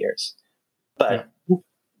for 30 years. But,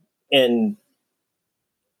 and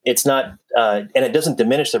it's not, and it doesn't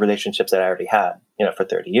diminish the relationships that I already had, for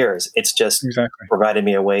 30 years. It's just provided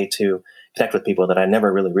me a way to connect with people that I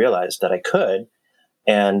never really realized that I could.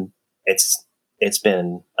 And it's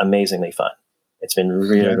been amazingly fun. It's been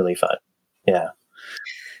really, really fun. Yeah.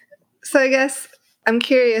 So I guess I'm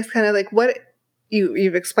curious, kind of like what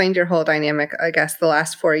you've explained your whole dynamic, I guess, the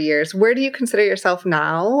last 4 years. Where do you consider yourself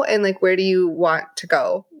now? And like, where do you want to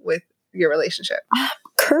go with your relationship?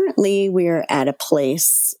 Currently, we're at a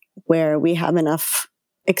place where we have enough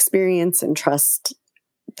experience and trust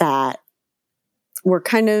that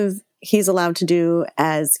he's allowed to do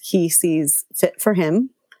as he sees fit for him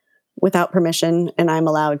without permission. And I'm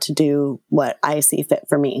allowed to do what I see fit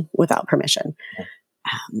for me without permission.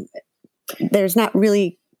 There's not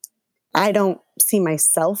really, I don't see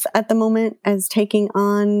myself at the moment as taking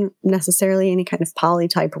on necessarily any kind of poly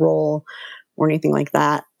type role or anything like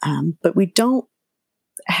that. But we don't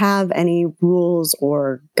have any rules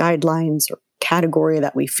or guidelines or category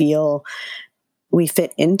that we feel we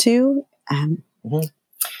fit into.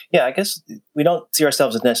 Yeah, I guess we don't see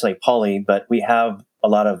ourselves as necessarily poly, but we have a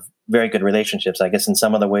lot of very good relationships. I guess in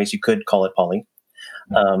some other ways you could call it poly.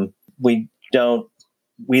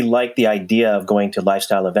 We like the idea of going to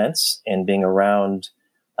lifestyle events and being around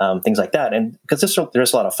things like that. And because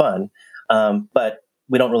there's a lot of fun, but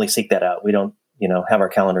we don't really seek that out. We don't, have our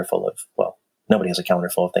calendar full of, well, nobody has a calendar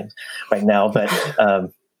full of things right now, but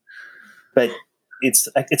it's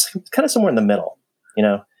kind of somewhere in the middle,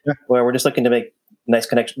 where we're just looking to make nice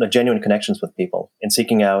genuine connections with people and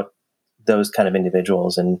seeking out those kind of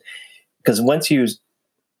individuals. And because once you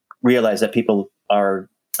realize that people are,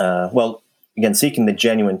 again, seeking the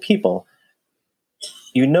genuine people,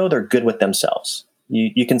 they're good with themselves.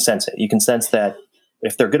 You can sense it. You can sense that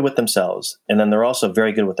if they're good with themselves and then they're also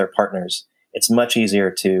very good with their partners, it's much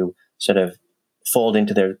easier to sort of fold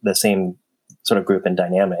into the same sort of group and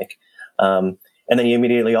dynamic. And then you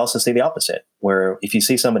immediately also see the opposite, where if you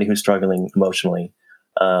see somebody who's struggling emotionally,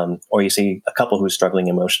 or you see a couple who's struggling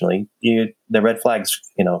emotionally, the red flags,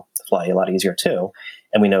 fly a lot easier too.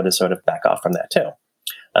 And we know to sort of back off from that too.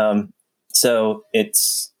 So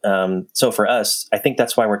it's, so for us, I think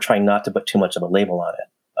that's why we're trying not to put too much of a label on it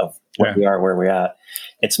of what we are, where we're at.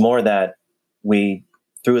 It's more that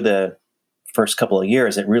through the first couple of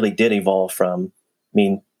years, it really did evolve from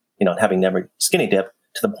me, having never skinny dip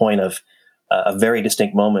to the point of a very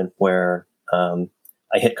distinct moment where,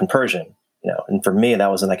 I hit compersion, and for me,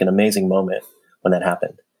 that was like an amazing moment when that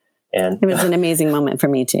happened. And it was an amazing moment for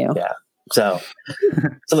me too. Yeah. So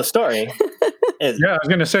the story is. Yeah, I was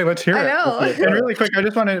going to say, let's hear I it. know. And really quick, I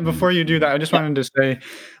just wanted, before you do that, I just wanted to say,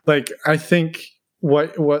 like, I think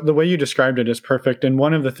what the way you described it is perfect. And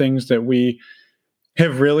one of the things that we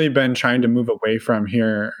have really been trying to move away from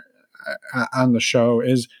here on the show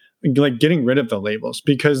is like getting rid of the labels,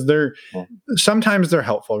 because sometimes they're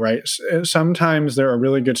helpful, right? Sometimes they're a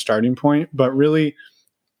really good starting point, but really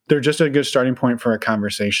they're just a good starting point for a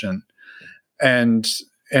conversation. And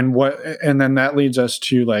then that leads us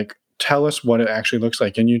to like, tell us what it actually looks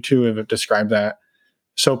like. And you two have described that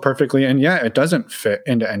so perfectly. And yeah, it doesn't fit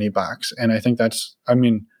into any box. And I think that's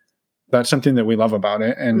something that we love about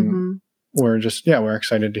it. And we're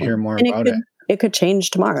excited to hear more about it. It could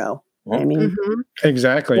change tomorrow. I mean,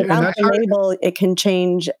 exactly. Without and that's the label, it can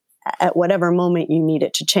change at whatever moment you need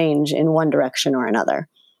it to change in one direction or another.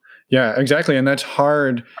 Yeah, exactly. And that's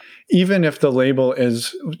hard, even if the label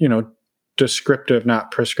is, descriptive, not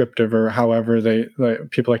prescriptive, or however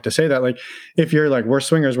people like to say that. Like, if you're like, we're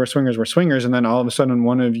swingers, and then all of a sudden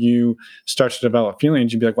one of you starts to develop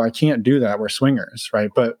feelings, you'd be like, well, I can't do that. We're swingers, right?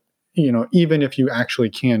 But even if you actually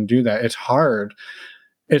can do that, it's hard.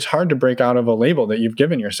 It's hard to break out of a label that you've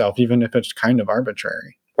given yourself, even if it's kind of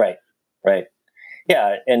arbitrary. Right.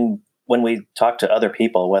 Yeah. And when we talk to other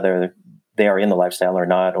people, whether they are in the lifestyle or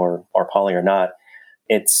not, or poly or not,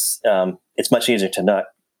 it's much easier to not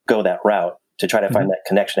go that route, to try to find that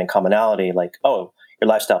connection and commonality. Like, oh, you're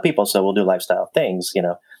lifestyle people, so we'll do lifestyle things.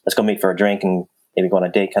 Let's go meet for a drink and maybe go on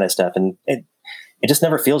a date, kind of stuff. And it just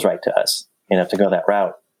never feels right to us, to go that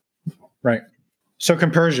route. Right. So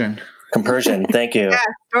compersion. Thank you. Yeah,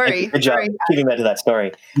 story. Good job keeping that to that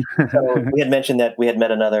story. So we had mentioned that we had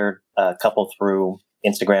met another couple through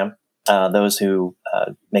Instagram, those who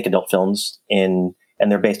make adult films and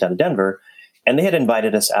they're based out of Denver, and they had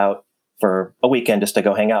invited us out for a weekend just to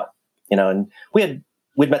go hang out, and we'd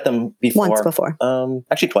met them before. Once before.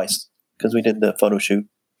 Actually twice, because we did the photo shoot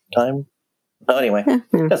time. Oh, anyway,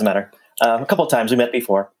 doesn't matter. A couple of times we met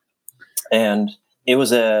before, and it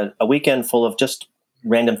was a weekend full of just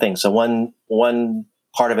random things. So one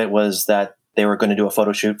part of it was that they were going to do a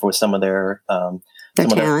photo shoot for some of their some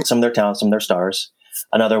of their talent, some of their stars.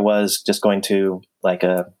 Another was just going to like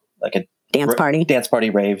a dance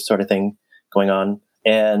party rave sort of thing going on.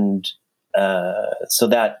 And so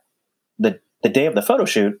that the day of the photo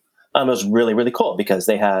shoot was really, really cool, because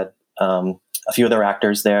they had a few of their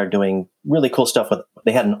actors there doing really cool stuff.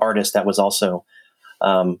 They had an artist that was also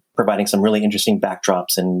providing some really interesting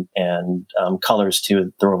backdrops and colors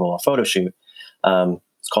to the overall photo shoot.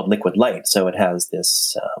 It's called Liquid Light. So it has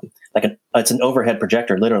this, it's an overhead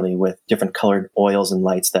projector, literally, with different colored oils and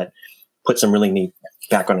lights that put some really neat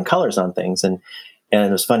background and colors on things. And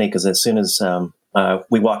it was funny, because as soon as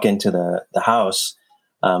we walk into the house,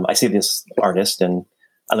 I see this artist, and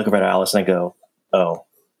I look over at Alice and I go, "Oh,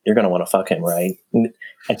 you're going to want to fuck him, right?"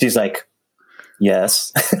 And she's like,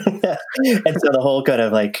 "Yes." And so the whole kind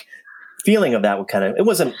of like feeling of that it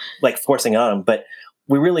wasn't like forcing on him, but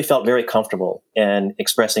we really felt very comfortable in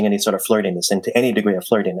expressing any sort of flirtiness, and to any degree of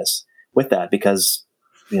flirtiness with that, because,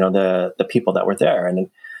 the people that were there,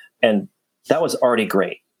 and that was already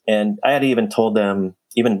great. And I had even told them,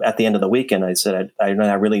 even at the end of the weekend, I said, I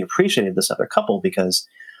really appreciated this other couple, because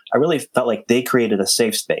I really felt like they created a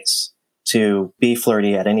safe space to be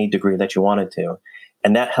flirty at any degree that you wanted to.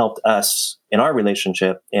 And that helped us in our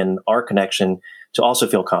relationship, in our connection, to also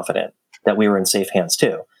feel confident that we were in safe hands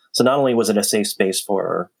too. So not only was it a safe space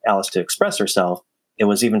for Alice to express herself, it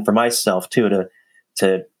was even for myself too,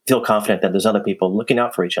 to feel confident that there's other people looking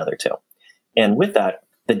out for each other too. And with that,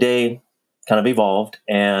 the day kind of evolved,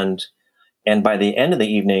 and by the end of the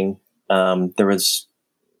evening, there was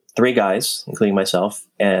 3 guys, including myself,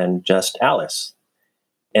 and just Alice.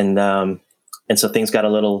 And so things got a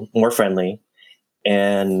little more friendly,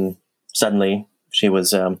 and suddenly she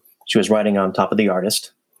was riding on top of the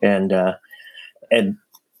artist, and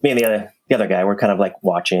me and the other guy were kind of like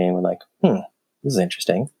watching. We're like, this is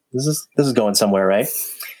interesting. This is going somewhere, right?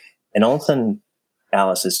 And all of a sudden,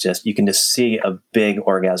 Alice is you can just see a big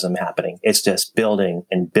orgasm happening. It's just building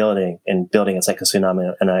and building and building. It's like a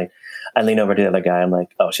tsunami. And I lean over to the other guy. I'm like,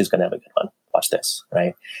 oh, she's going to have a good one. Watch this.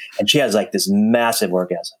 Right. And she has like this massive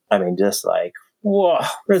orgasm. I mean, just like, whoa.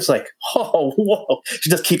 It's like, oh, whoa. She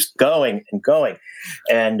just keeps going and going.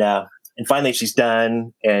 And finally she's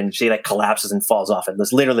done, and she like collapses and falls off. And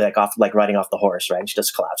it's literally like riding off the horse. Right. And she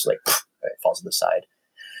just collapses, like, right, falls to the side.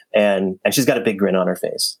 And she's got a big grin on her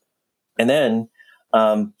face. And then,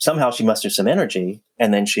 somehow she musters some energy,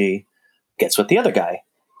 and then she gets with the other guy,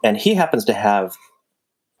 and he happens to have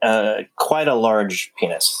quite a large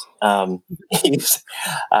penis. He's,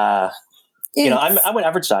 I'm an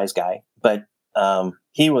average size guy, but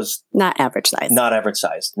he was not average size. Not average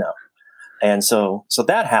size, no. And so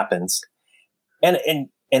that happens, and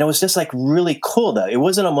it was just like really cool though. It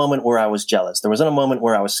wasn't a moment where I was jealous. There wasn't a moment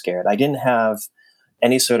where I was scared. I didn't have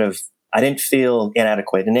any sort of. I didn't feel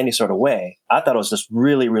inadequate in any sort of way. I thought it was just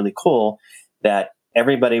really, really cool that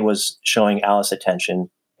everybody was showing Alice attention,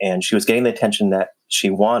 and she was getting the attention that she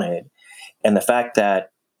wanted. And the fact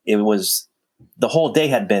that it was the whole day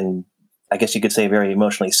had been, I guess you could say, very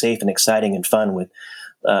emotionally safe and exciting and fun with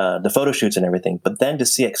the photo shoots and everything. But then to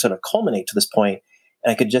see it sort of culminate to this point,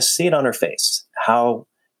 and I could just see it on her face, how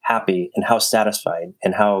happy and how satisfied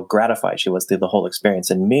and how gratified she was through the whole experience.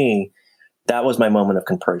 And me, that was my moment of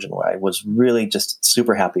compersion, where I was really just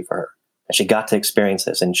super happy for her. And she got to experience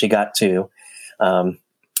this, and she got to,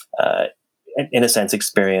 in a sense,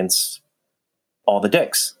 experience all the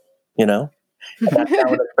dicks, And that's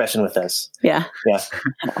our expression with us. Yeah. Yeah.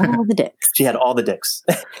 All the dicks. She had all the dicks.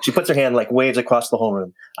 She puts her hand, like, waves across the whole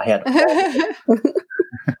room. I had all the dicks,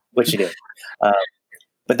 which she did.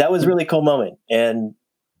 But that was a really cool moment. And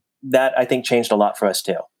that, I think, changed a lot for us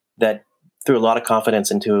too. That threw a lot of confidence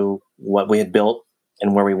into what we had built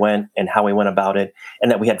and where we went and how we went about it, and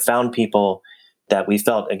that we had found people that we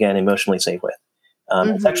felt, again, emotionally safe with,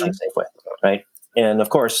 sexually safe with, right? And of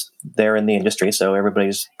course, they're in the industry, so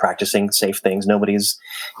everybody's practicing safe things. Nobody's,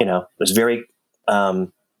 it was very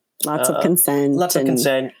lots of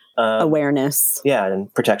consent, awareness, yeah,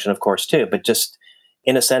 and protection, of course, too. But just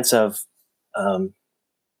in a sense of,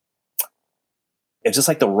 it's just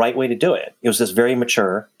like the right way to do it. It was just very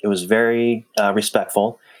mature. It was very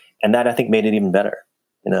respectful, and that, I think, made it even better.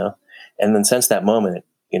 And then since that moment,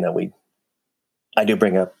 I do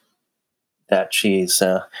bring up that she's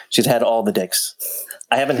had all the dicks.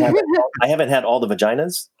 I haven't had all the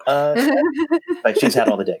vaginas, but she's had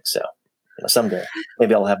all the dicks. So someday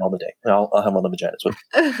maybe I'll have all the dick. I'll have all the vaginas.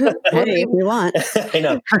 Hey, if you want. I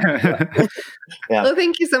know. Yeah. Well,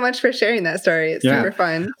 thank you so much for sharing that story. It's super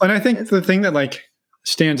fun. And I think the thing that like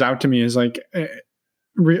stands out to me is like,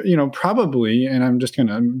 probably, and I'm just going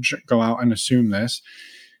to go out and assume this,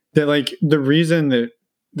 that like the reason that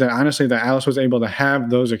honestly that Alice was able to have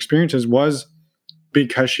those experiences was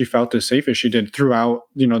because she felt as safe as she did throughout,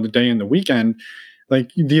 the day and the weekend.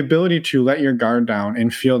 Like the ability to let your guard down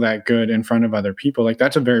and feel that good in front of other people, like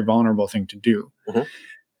that's a very vulnerable thing to do. Mm-hmm.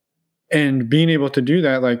 And being able to do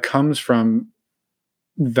that, like, comes from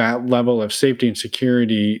that level of safety and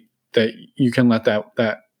security that you can let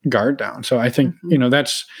that guard down. So I think,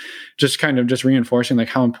 that's just kind of just reinforcing like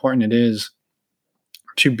how important it is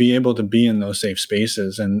to be able to be in those safe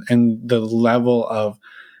spaces and the level of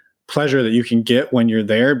pleasure that you can get when you're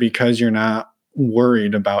there because you're not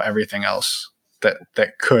worried about everything else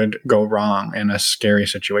that could go wrong in a scary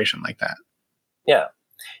situation like that. Yeah.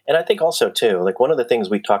 And I think also too, like one of the things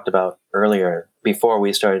we talked about earlier before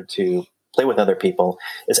we started to play with other people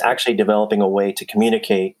is actually developing a way to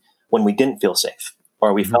communicate when we didn't feel safe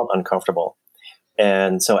or we felt uncomfortable.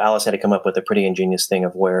 And so Alice had to come up with a pretty ingenious thing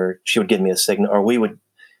of where she would give me a signal, or we would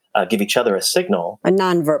give each other a signal, a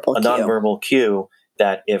nonverbal cue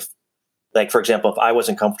that if, like, for example, if I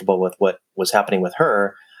wasn't comfortable with what was happening with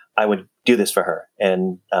her, I would do this for her.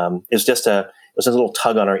 And it was just a little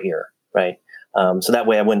tug on her ear, right? So that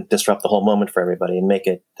way I wouldn't disrupt the whole moment for everybody and make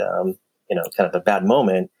it, kind of a bad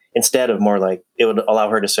moment. Instead of more like, it would allow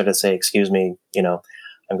her to sort of say, excuse me,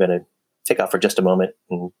 I'm going to take off for just a moment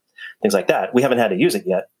and things like that. We haven't had to use it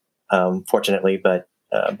yet, fortunately, but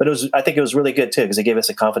I think it was really good too, because it gave us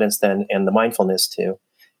the confidence then and the mindfulness to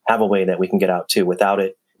have a way that we can get out too, without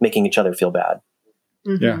it making each other feel bad.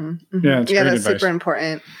 Mm-hmm. Yeah. Mm-hmm. Yeah. It's that's advice. Super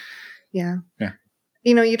important. Yeah. Yeah.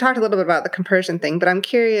 You talked a little bit about the compersion thing, but I'm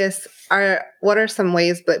curious, what are some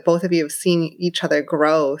ways that both of you have seen each other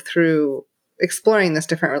grow through exploring this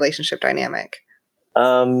different relationship dynamic?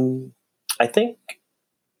 I think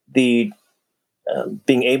the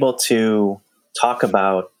being able to talk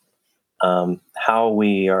about how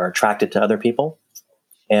we are attracted to other people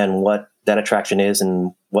and what that attraction is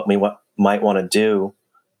and what we might want to do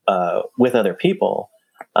with other people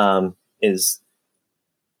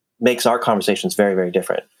makes our conversations very, very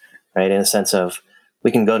different, right? In a sense of,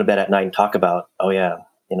 we can go to bed at night and talk about, oh yeah,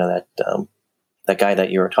 that guy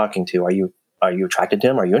that you were talking to, are you attracted to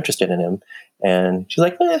him? Are you interested in him? And she's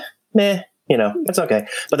like, meh, it's okay.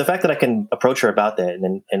 But the fact that I can approach her about that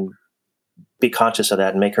and be conscious of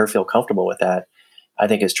that and make her feel comfortable with that, I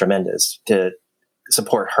think is tremendous to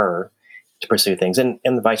support her to pursue things, and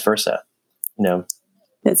vice versa.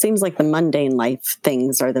 It seems like the mundane life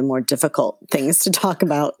things are the more difficult things to talk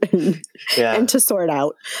about and to sort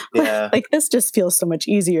out. Yeah. Like this just feels so much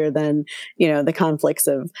easier than, the conflicts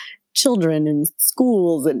of children and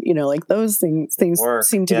schools and, like those things Work,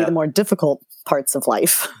 seem to be the more difficult parts of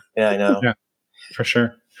life. Yeah, I know. Yeah, for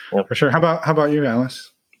sure. Yep. For sure. How about you,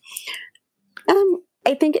 Alice?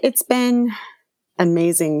 I think it's been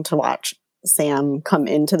amazing to watch Sam come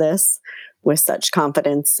into this with such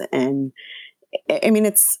confidence. And I mean,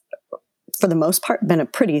 it's for the most part been a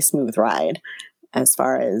pretty smooth ride as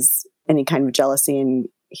far as any kind of jealousy. And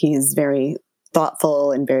he's very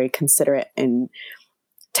thoughtful and very considerate and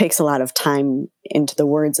takes a lot of time into the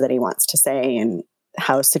words that he wants to say and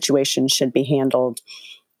how situations should be handled,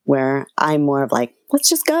 where I'm more of like, let's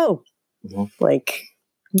just go. Mm-hmm. Like,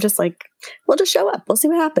 I'm just like, we'll just show up. We'll see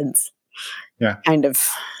what happens. Yeah. Kind of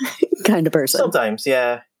person. Sometimes,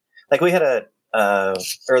 yeah. Like we had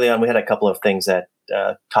early on, we had a couple of things that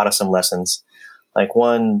taught us some lessons. Like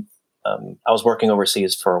one, I was working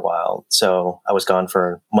overseas for a while. So I was gone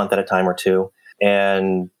for a month at a time or two.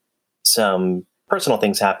 And some personal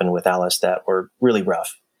things happened with Alice that were really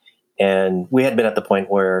rough. And we had been at the point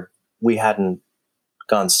where we hadn't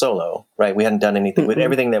gone solo, right? We hadn't done anything with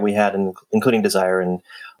everything that we had, including Desire and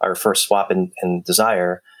our first swap in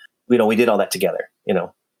Desire. We did all that together,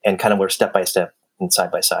 and kind of were step by step and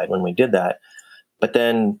side by side when we did that. But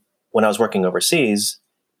then when I was working overseas,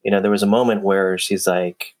 there was a moment where she's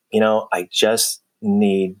like, I just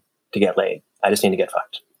need to get laid. I just need to get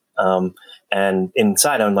fucked. And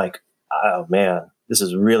inside I'm like, oh man, this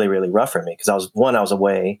is really, really rough for me. Because I was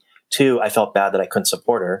away. 2, I felt bad that I couldn't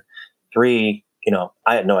support her. 3,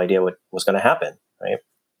 I had no idea what was going to happen. Right.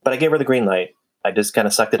 But I gave her the green light. I just kind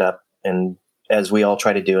of sucked it up. And as we all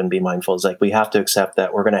try to do and be mindful, it's like, we have to accept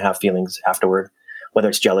that we're going to have feelings afterward, whether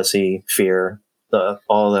it's jealousy, fear,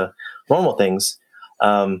 all the normal things.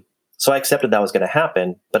 So I accepted that was going to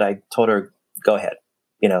happen, but I told her, go ahead,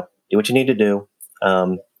 do what you need to do.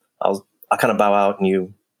 I'll kind of bow out and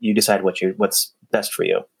you decide what's best for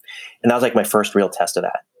you. And that was like my first real test of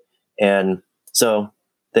that. And so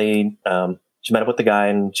she met up with the guy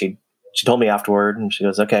and she told me afterward and she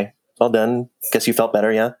goes, okay, all done. Guess you felt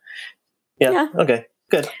better. Yeah. Yeah. Okay,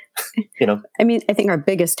 good. I mean, I think our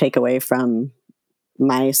biggest takeaway from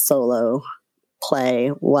my solo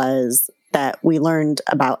play was that we learned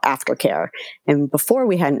about aftercare. And before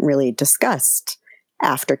we hadn't really discussed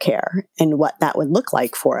aftercare and what that would look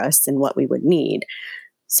like for us and what we would need.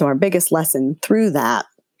 So our biggest lesson through that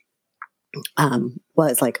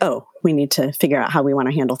was like, oh, we need to figure out how we want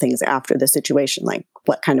to handle things after the situation. Like,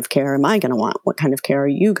 what kind of care am I going to want? What kind of care are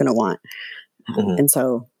you going to want? And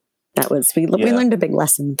so that was, we learned a big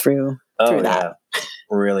lesson through that. Yeah.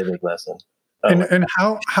 Really big lesson. And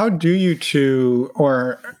how do you two,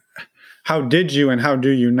 or how did you and how do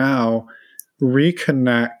you now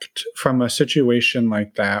reconnect from a situation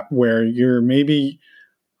like that where you're maybe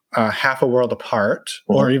half a world apart,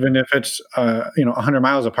 or even if it's 100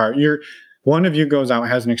 miles apart, one of you goes out,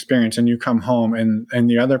 has an experience, and you come home and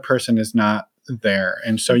the other person is not there,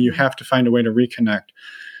 and so you have to find a way to reconnect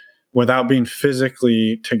without being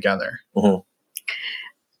physically together.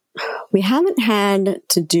 We haven't had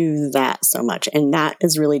to do that so much, and that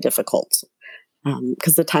is really difficult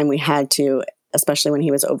because the time we had to, especially when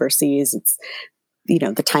he was overseas, it's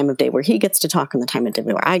the time of day where he gets to talk and the time of day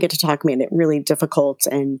where I get to talk made it really difficult.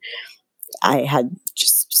 And I had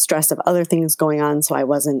just stress of other things going on. So I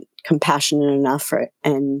wasn't compassionate enough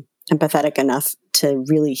and empathetic enough to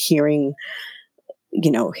really hearing,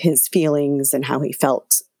 his feelings and how he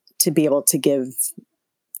felt to be able to give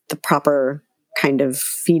the proper kind of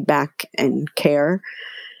feedback and care.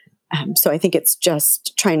 So I think it's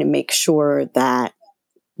just trying to make sure that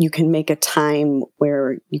you can make a time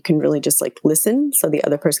where you can really just listen so the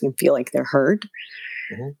other person can feel like they're heard.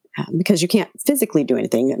 Because you can't physically do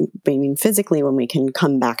anything. I mean, physically, when we can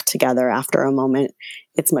come back together after a moment,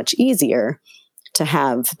 it's much easier to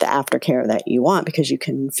have the aftercare that you want because you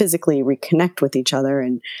can physically reconnect with each other.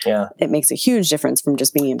 And it makes a huge difference from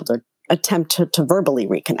just being able to attempt to verbally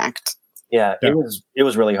reconnect. Yeah, it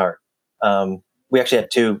was really hard. We actually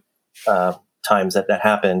had 2 times that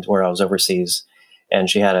happened where I was overseas and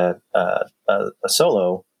she had a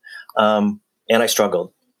solo, and I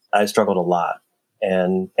struggled. I struggled a lot.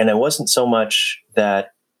 And it wasn't so much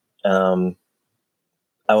that I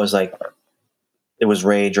was like, it was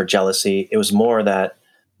rage or jealousy. It was more that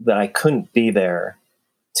I couldn't be there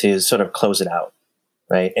to sort of close it out,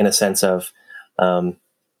 right? In a sense of, I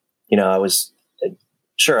was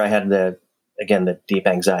sure I had the deep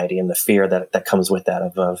anxiety and the fear that comes with that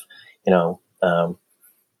of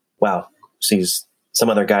wow, she's some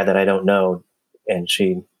other guy that I don't know and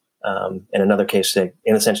she, in another case, they,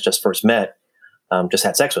 in a sense, just first met, just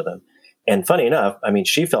had sex with him. And funny enough, I mean,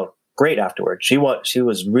 she felt great afterwards. She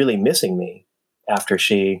was really missing me after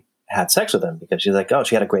she had sex with him, because she's like, oh,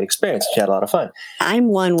 she had a great experience. She had a lot of fun. I'm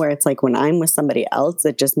one where it's like when I'm with somebody else,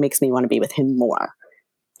 it just makes me want to be with him more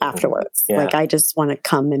afterwards. Yeah. Like I just want to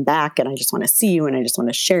come and back, and I just want to see you, and I just want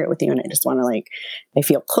to share it with you, and I just want to I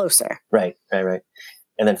feel closer. Right. And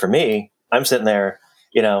then for me, I'm sitting there,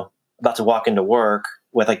 about to walk into work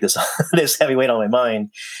with like this this heavy weight on my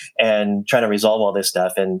mind and trying to resolve all this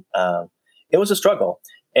stuff. And it was a struggle.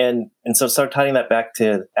 And so start tying that back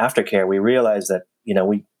to aftercare, we realized that,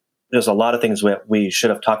 there's a lot of things we should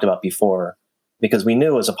have talked about before, because we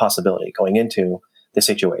knew it was a possibility going into the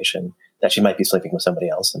situation that she might be sleeping with somebody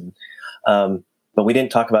else. And, but we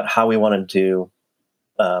didn't talk about how we wanted to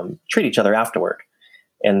treat each other afterward.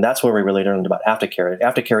 And that's where we really learned about aftercare.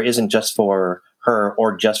 Aftercare isn't just for her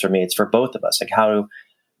or just for me. It's for both of us. Like how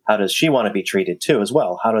does she want to be treated too, as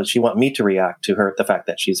well? How does she want me to react to the fact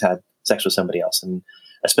that she's had sex with somebody else? And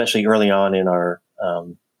especially early on in our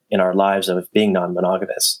lives of being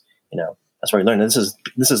non-monogamous, that's where we learned. This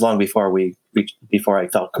is long before before I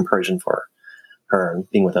felt compersion for her and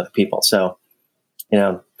being with other people. So,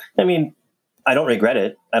 I mean, I don't regret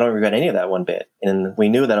it. I don't regret any of that one bit. And we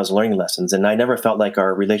knew that I was learning lessons, and I never felt like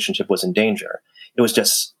our relationship was in danger. It was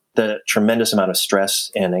just the tremendous amount of stress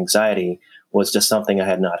and anxiety was just something I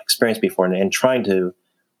had not experienced before. And trying to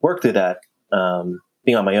work through that,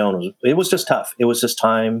 being on my own, it was just tough. It was just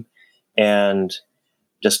time, and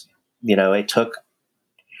just, it took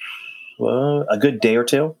a good day or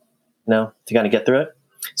two, to kind of get through it.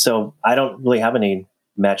 So I don't really have any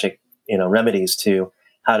magic, remedies to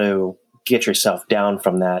how to get yourself down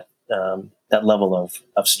from that level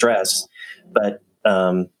of stress. But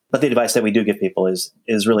the advice that we do give people is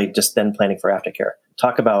really just then planning for aftercare.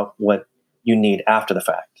 Talk about what you need after the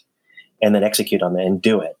fact, and then execute on that and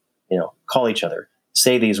do it. Call each other,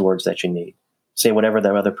 say these words that you need, say whatever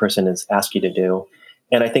the other person has asked you to do.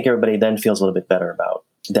 And I think everybody then feels a little bit better about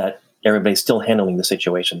that. Everybody's still handling the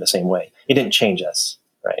situation the same way. It didn't change us,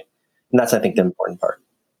 right? And that's, I think, the important part.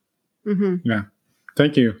 Mm-hmm. Yeah.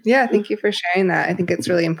 Thank you. Yeah, thank you for sharing that. I think it's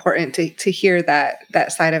really important to hear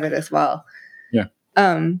that side of it as well. Yeah.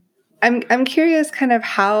 I'm curious, kind of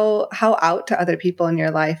how out to other people in your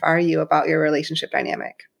life are you about your relationship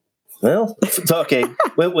dynamic? Well, it's okay.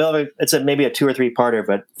 It's maybe a 2 or 3 parter,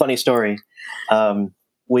 but funny story.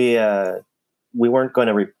 We weren't going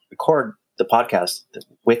to record the podcast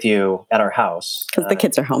with you at our house because the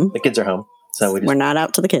kids are home. The kids are home, so we're not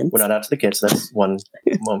out to the kids. We're not out to the kids. That's one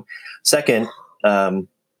moment. Second, we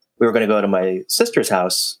were going to go to my sister's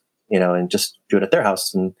house, and just do it at their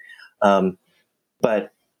house, and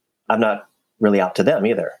but I'm not really out to them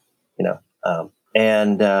either,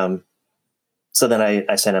 so then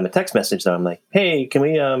I sent them a text message that I'm like, hey, can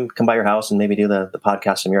we come by your house and maybe do the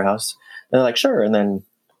podcast from your house? And they're like, sure. And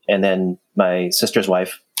then my sister's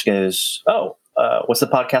wife goes, oh, what's the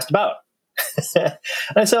podcast about? And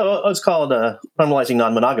I said, oh, it's called Normalizing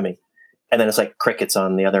Non-Monogamy. And then it's like crickets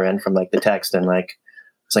on the other end from like the text. And like,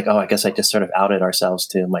 it's like, oh, I guess I just sort of outed ourselves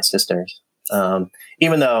to my sisters.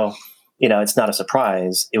 Even though, it's not a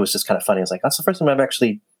surprise. It was just kind of funny. I was like, that's the first time I've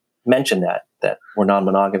actually mentioned that we're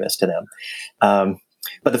non-monogamous to them.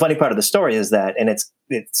 But the funny part of the story is that, and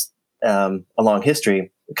it's a long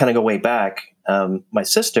history, kind of go way back. My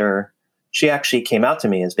sister, she actually came out to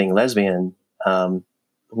me as being lesbian a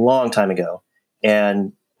long time ago.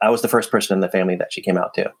 And I was the first person in the family that she came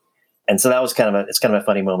out to. And so that was it's kind of a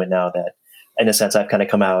funny moment now that, in a sense, I've kind of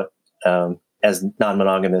come out as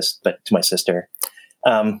non-monogamous, but to my sister.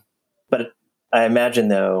 But I imagine,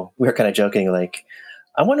 though, we were kind of joking, like,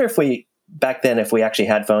 I wonder if back then, if we actually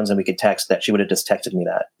had phones and we could text, that she would have just texted me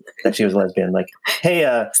that she was lesbian. Like, hey,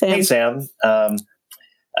 Sam. Hey, Sam, I'm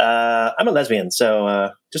a lesbian.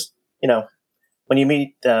 So just, when you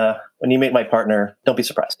meet my partner, don't be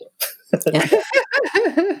surprised.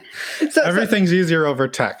 So everything's easier over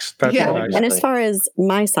text. That's yeah. And as far as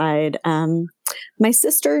my side, my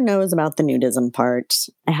sister knows about the nudism part.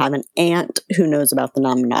 I have an aunt who knows about the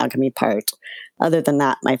non-monogamy part. Other than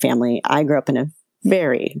that, my family, I grew up in a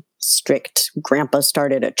very strict, grandpa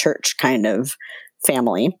started a church kind of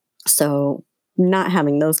family. So not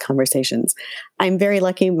having those conversations. I'm very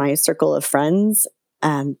lucky. My circle of friends,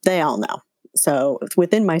 they all know. So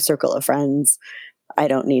within my circle of friends, I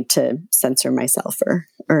don't need to censor myself or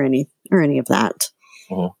any of that.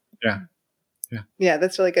 Yeah. Yeah,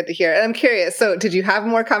 that's really good to hear. And I'm curious. So did you have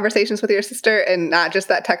more conversations with your sister and not just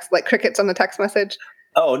that text, like crickets on the text message?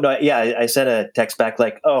 Oh, no. Yeah. I sent a text back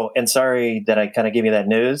like, oh, and sorry that I kind of gave you that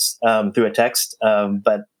news through a text.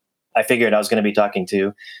 But I figured I was going to be talking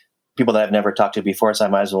to people that I've never talked to before, so I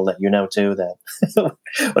might as well let you know too that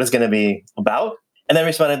what it's going to be about. And then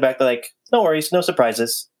responded back to like, no worries, no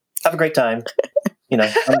surprises. Have a great time. I'm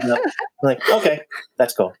like, okay,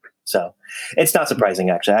 that's cool. So it's not surprising,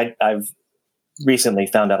 actually. I've recently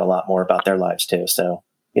found out a lot more about their lives too. So,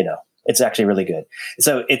 it's actually really good.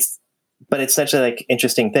 So but it's such a like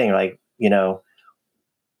interesting thing. Like,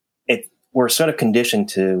 we're sort of conditioned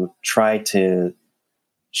to try to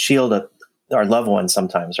shield our loved ones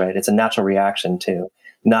sometimes, right? It's a natural reaction to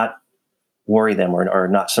not worry them or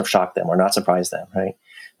not shock them or not surprise them, right?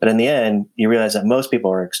 But in the end, you realize that most people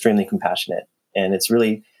are extremely compassionate, and it's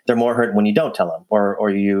really, they're more hurt when you don't tell them or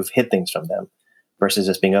you've hid things from them versus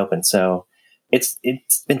just being open. So it's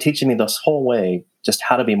been teaching me this whole way just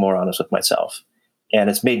how to be more honest with myself. And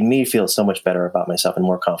it's made me feel so much better about myself and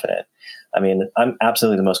more confident. I mean, I'm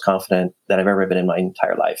absolutely the most confident that I've ever been in my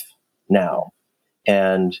entire life now.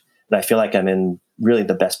 And I feel like I'm in really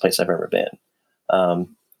the best place I've ever been.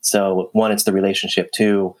 So one, it's the relationship.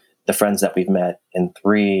 Two, the friends that we've met. And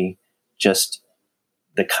three, just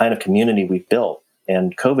the kind of community we've built.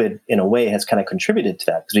 And COVID, in a way, has kind of contributed to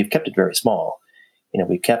that because we've kept it very small.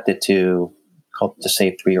 We've kept it to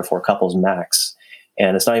say 3 or 4 couples max.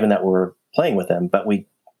 And it's not even that we're playing with them, but we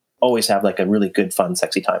always have like a really good, fun,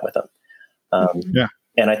 sexy time with them.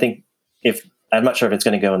 And I think I'm not sure if it's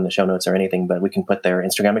going to go in the show notes or anything, but we can put their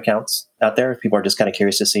Instagram accounts out there if people are just kind of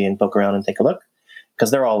curious to see and poke around and take a look, because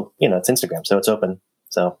they're all, it's Instagram, so it's open.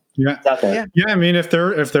 So it's out there. Yeah. I mean, if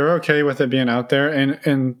they're okay with it being out there,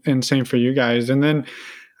 and same for you guys. And then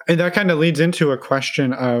that kind of leads into a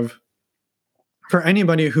question of, for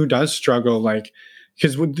anybody who does struggle, like,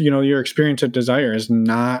 because your experience at Desire is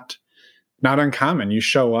not uncommon. You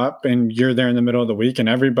show up and you're there in the middle of the week and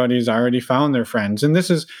everybody's already found their friends. And this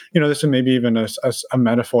is maybe even a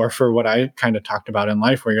metaphor for what I kind of talked about in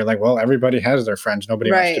life, where you're like, well, everybody has their friends.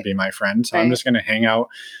 Nobody wants to be my friend. So I'm just going to hang out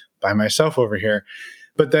by myself over here.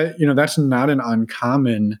 But that's not an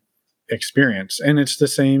uncommon experience. And it's the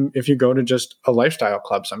same if you go to just a lifestyle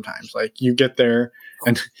club sometimes. Like, you get there,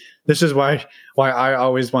 and this is why I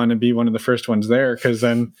always want to be one of the first ones there, because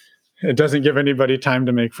then it doesn't give anybody time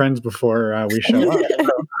to make friends before we show up.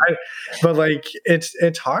 But like,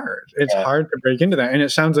 it's hard. It's hard to break into that. And it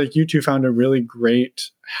sounds like you two found a really great,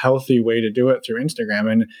 healthy way to do it through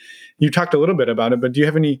Instagram. And you talked a little bit about it, but do you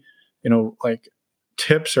have any, like,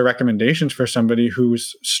 tips or recommendations for somebody who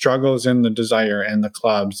struggles in the Desire and the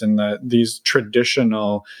clubs and these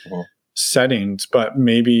traditional settings, but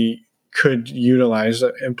maybe could utilize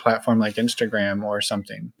a platform like Instagram or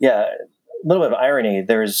something? Yeah, a little bit of irony.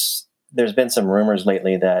 There's been some rumors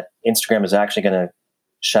lately that Instagram is actually going to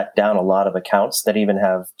shut down a lot of accounts that even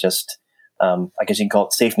have just, I guess you can call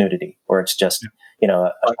it safe nudity, where it's just,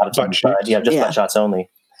 butt shots only.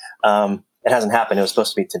 It hasn't happened. It was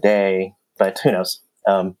supposed to be today, but who knows?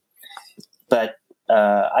 But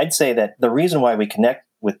I'd say that the reason why we connect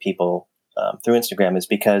with people through Instagram is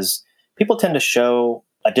because people tend to show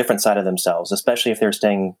a different side of themselves, especially if they're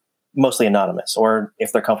staying mostly anonymous, or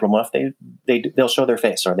if they're comfortable enough, they'll show their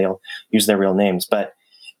face or they'll use their real names. But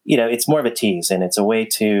it's more of a tease, and it's a way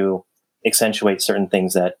to accentuate certain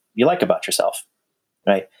things that you like about yourself,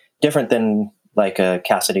 right? Different than like a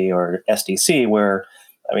Cassidy or SDC, where,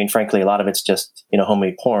 I mean, frankly, a lot of it's just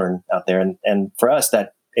homemade porn out there, and for us,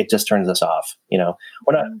 that it just turns us off. We're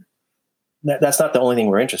not. That's not the only thing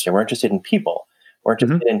we're interested in. We're interested in people. We're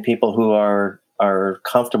interested in people who are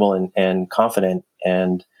comfortable and confident,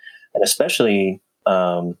 and especially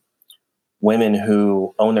women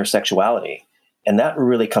who own their sexuality. And that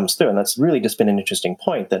really comes through. And that's really just been an interesting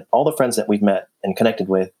point, that all the friends that we've met and connected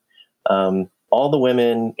with, all the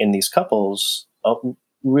women in these couples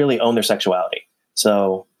really own their sexuality.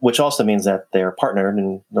 So, which also means that their partner,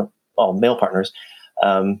 and all male partners,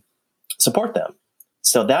 support them.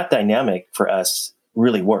 So that dynamic for us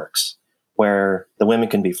really works, where the women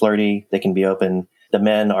can be flirty, they can be open, the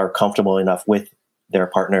men are comfortable enough with their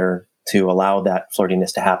partner to allow that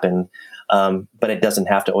flirtiness to happen. But it doesn't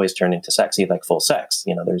have to always turn into sexy, like full sex.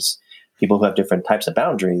 There's people who have different types of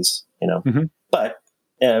boundaries, but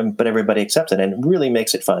everybody accepts it, and it really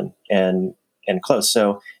makes it fun and close.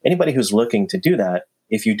 So anybody who's looking to do that,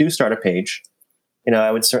 if you do start a page,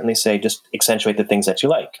 I would certainly say just accentuate the things that you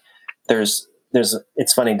like.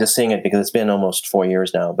 It's funny just seeing it, because it's been almost 4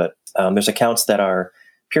 years now, but there's accounts that are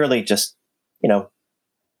purely just,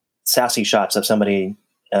 sassy shots of somebody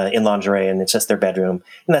in lingerie, and it's just their bedroom.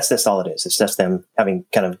 And that's just all it is. It's just them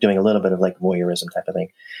doing a little bit of like voyeurism type of thing.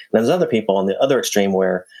 And there's other people on the other extreme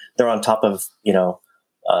where they're on top of,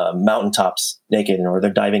 mountaintops naked, or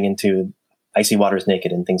they're diving into icy waters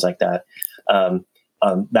naked and things like that.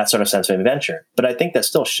 that sort of sense of adventure. But I think that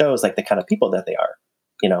still shows like the kind of people that they are,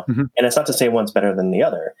 Mm-hmm. And it's not to say one's better than the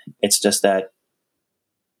other. It's just that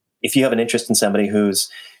if you have an interest in somebody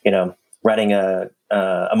who's, riding a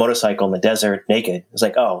motorcycle in the desert naked, it's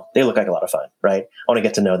like, oh, they look like a lot of fun, right? I want to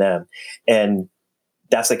get to know them. And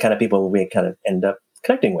that's the kind of people we kind of end up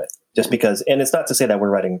connecting with just because, and it's not to say that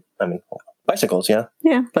we're riding, bicycles. Yeah.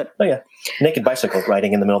 Yeah. But Naked bicycles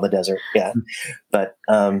riding in the middle of the desert. Yeah. But,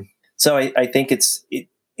 so I think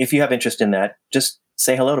if you have interest in that, just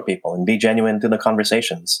say hello to people and be genuine through the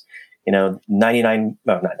conversations.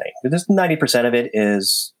 90% of it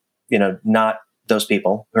is, not those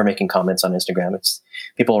people who are making comments on Instagram. It's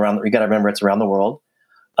people around, you got to remember it's around the world.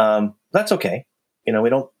 That's okay. We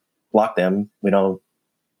don't block them. We don't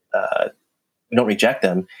reject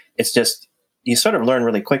them. It's just, you sort of learn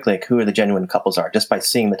really quickly like, who the genuine couples are just by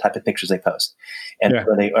seeing the type of pictures they post and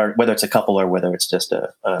where they are, whether it's a couple or whether it's just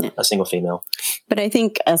a single female. But I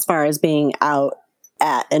think as far as being out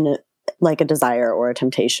at like a desire or a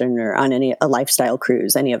temptation or on a lifestyle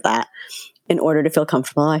cruise, any of that, in order to feel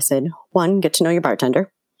comfortable, I said, one, get to know your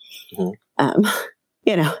bartender.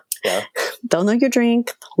 Mm-hmm. They'll know your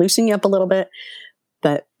drink, loosen you up a little bit.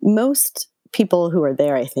 But most people who are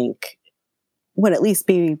there, I think, would at least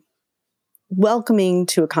be welcoming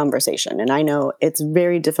to a conversation. And I know it's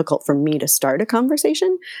very difficult for me to start a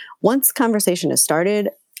conversation. Once conversation is started,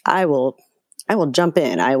 I will jump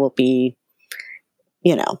in. I will be,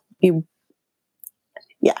 I'm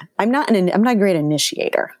not a great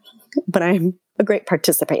initiator, but I'm a great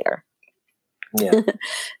participator. Yeah.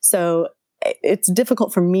 So it's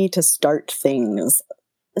difficult for me to start things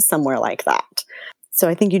somewhere like that. So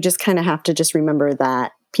I think you just kind of have to just remember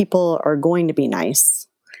that people are going to be nice.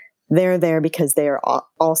 They're there because they are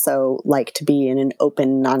also like to be in an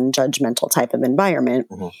open, non-judgmental type of environment.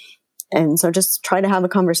 Mm-hmm. And so just try to have a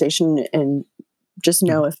conversation and just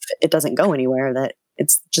know if it doesn't go anywhere, that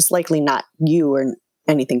it's just likely not you or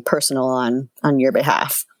anything personal on your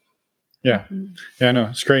behalf. Yeah. Yeah, no,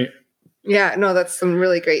 it's great. Yeah, no, that's some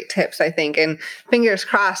really great tips, I think. And fingers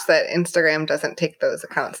crossed that Instagram doesn't take those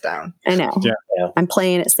accounts down. I know. Yeah. I'm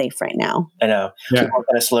playing it safe right now. I know. Yeah. People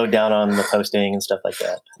kind of slowed down on the posting and stuff like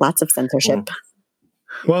that. Lots of censorship.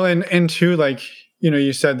 Well, and too, like,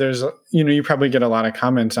 you said there's, you probably get a lot of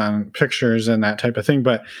comments on pictures and that type of thing,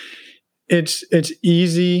 but it's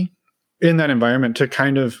easy in that environment to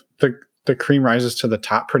kind of, the cream rises to the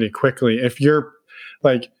top pretty quickly. If you're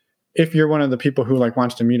one of the people who like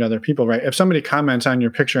wants to meet other people, right? If somebody comments on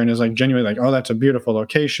your picture and is like genuinely like, oh, that's a beautiful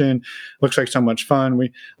location, looks like so much fun.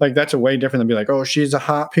 That's a way different than be like, oh, she's a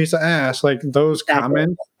hot piece of ass. Like those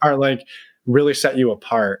comments are like really set you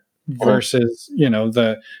apart versus,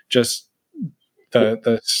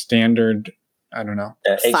 the standard, I don't know.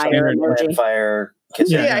 Fire emoji. Fire.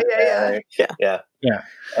 Yeah.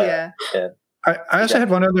 I also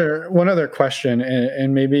had one other question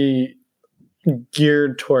and maybe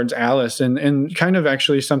geared towards Alice and kind of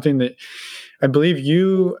actually something that I believe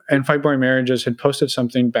you and Fight Boring Marriages had posted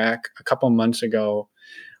something back a couple months ago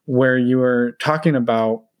where you were talking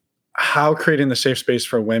about how creating the safe space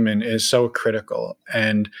for women is so critical.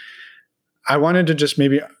 And I wanted to just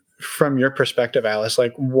maybe from your perspective, Alice,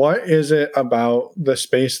 like what is it about the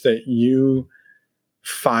space that you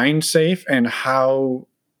find safe and how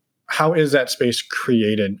is that space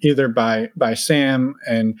created either by Sam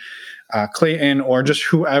and Clayton or just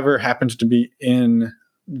whoever happens to be in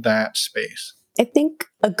that space? I think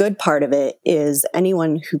a good part of it is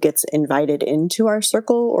anyone who gets invited into our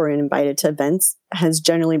circle or invited to events has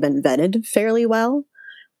generally been vetted fairly well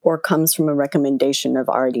or comes from a recommendation of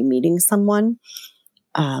already meeting someone.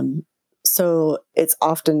 So it's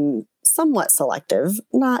often somewhat selective,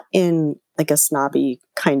 not in like a snobby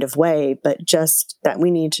kind of way, but just that we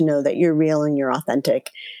need to know that you're real and you're authentic.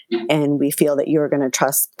 And we feel that you're going to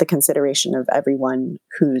trust the consideration of everyone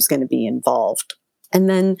who's going to be involved. And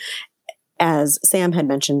then, as Sam had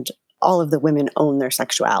mentioned, all of the women own their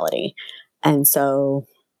sexuality. And so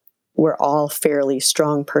we're all fairly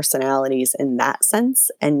strong personalities in that sense.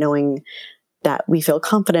 And knowing that we feel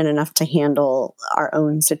confident enough to handle our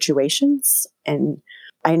own situations. And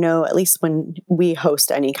I know at least when we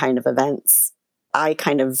host any kind of events, I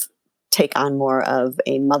kind of take on more of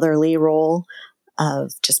a motherly role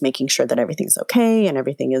of just making sure that everything's okay and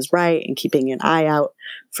everything is right and keeping an eye out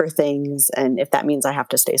for things. And if that means I have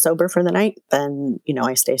to stay sober for the night, then,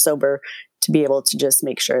 I stay sober to be able to just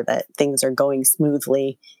make sure that things are going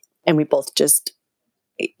smoothly. And we both just,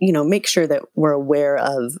 make sure that we're aware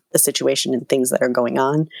of the situation and things that are going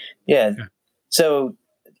on. Yeah. So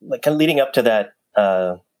like kind of leading up to that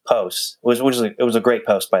post it was a great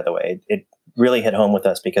post, by the way. It really hit home with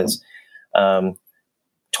us because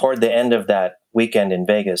toward the end of that weekend in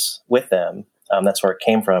Vegas with them, that's where it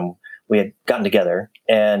came from. We had gotten together,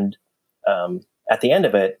 and at the end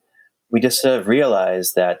of it, we just sort of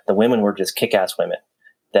realized that the women were just kick-ass women.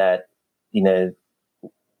 That,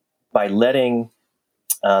 by letting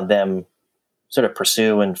them sort of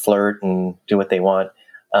pursue and flirt and do what they want,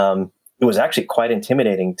 it was actually quite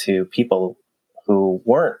intimidating to people who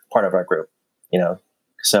weren't part of our group.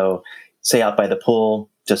 So say out by the pool,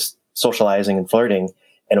 just socializing and flirting,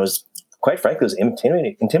 and it was, quite frankly, it was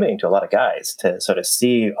intimidating to a lot of guys to sort of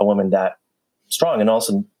see a woman that strong, and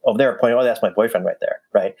also over there pointing, oh, that's my boyfriend right there,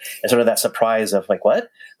 right? And sort of that surprise of like, what?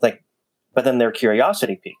 Like, but then their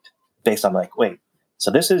curiosity peaked based on like, wait,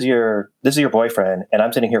 so this is your boyfriend, and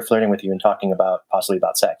I'm sitting here flirting with you and talking possibly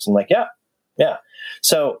about sex. I'm like, yeah.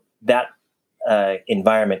 So that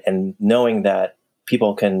environment, and knowing that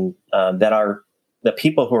people can, the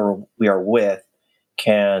people who we are with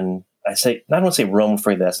can, I don't want to say roam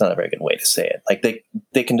free, that's not a very good way to say it. Like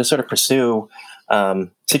they can just sort of pursue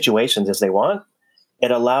situations as they want. It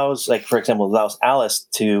allows, like, for example, allows Alice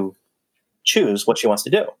to choose what she wants to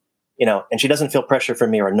do, and she doesn't feel pressure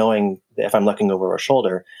from me or knowing if I'm looking over her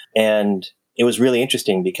shoulder. And it was really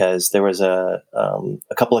interesting because there was a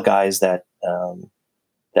couple of guys that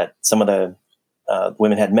some of the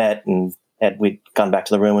women had met, and we'd gone back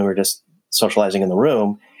to the room, and we were just socializing in the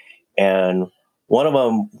room. And one of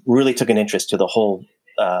them really took an interest to the whole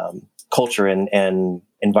culture and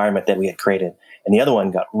environment that we had created. And the other one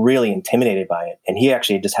got really intimidated by it. And he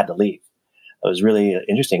actually just had to leave. It was really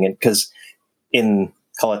interesting. And because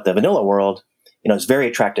call it the vanilla world, he's a very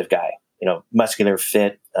attractive guy, muscular,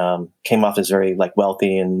 fit, came off as very like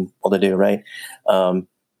wealthy and well-to-do, right?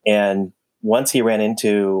 And once he ran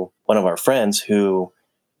into one of our friends who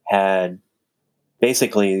had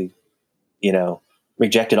basically,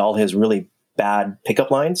 rejected all his really bad pickup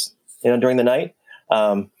lines, during the night.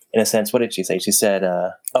 In a sense, what did she say? She said,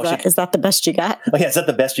 is that the best you got? Oh, yeah, is that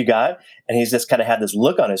the best you got? And he's just kind of had this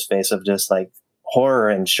look on his face of just like horror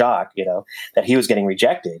and shock, that he was getting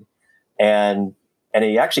rejected. And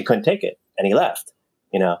he actually couldn't take it, and he left,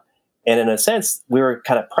 And in a sense, we were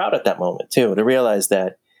kind of proud at that moment too, to realize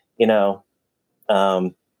that,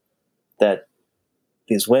 that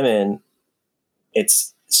these women,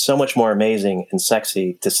 it's so much more amazing and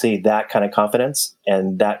sexy to see that kind of confidence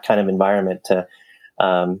and that kind of environment to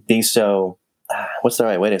be so, what's the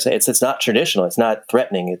right way to say it? It's not traditional. It's not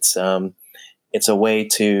threatening. It's a way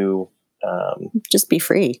to just be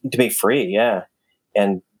free. To be free, yeah.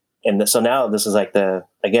 So now this is like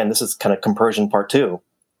this is kind of compersion part 2,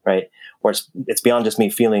 right? Where it's beyond just me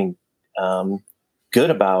feeling good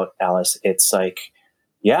about Alice. It's like,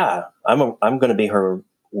 yeah, I'm going to be her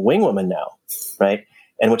wing woman now, right?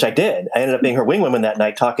 And which I did. I ended up being her wing woman that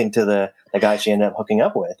night, talking to the guy she ended up hooking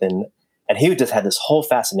up with, and he just had this whole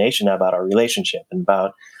fascination about our relationship and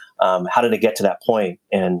about how did it get to that point.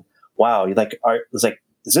 And wow, it's like,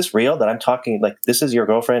 is this real that I'm talking, like, this is your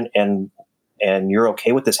girlfriend and you're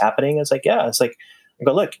okay with this happening? It's like, yeah. It's like, I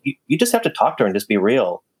go, look, you just have to talk to her and just be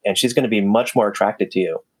real, and she's going to be much more attracted to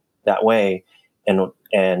you that way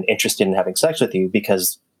and interested in having sex with you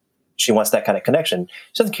because she wants that kind of connection.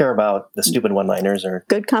 She doesn't care about the stupid one-liners or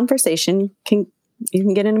good conversation. You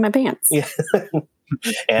can get into my pants. Yeah.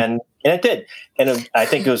 and it did. And I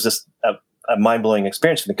think it was just a mind-blowing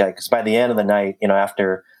experience for the guy, because by the end of the night,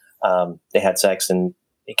 after they had sex and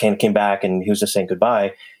he came back and he was just saying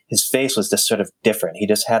goodbye, his face was just sort of different. He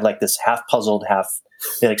just had like this half puzzled, half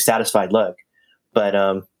like satisfied look.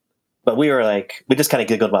 But we were like, we just kind of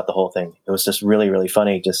giggled about the whole thing. It was just really, really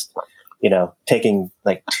funny. Just, taking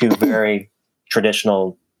like two very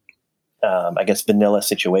traditional, I guess, vanilla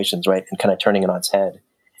situations, right, and kind of turning it on its head.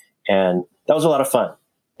 And that was a lot of fun.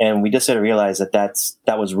 And we just sort of realized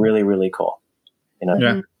that was really, really cool.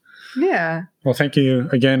 Yeah. Yeah. Well, thank you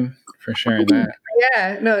again for sharing that.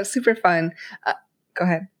 Yeah. No, it's super fun. Go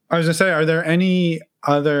ahead. I was going to say, are there any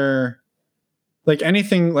other, like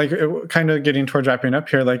anything, like kind of getting towards wrapping up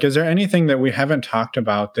here, like, is there anything that we haven't talked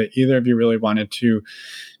about that either of you really wanted to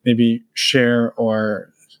maybe share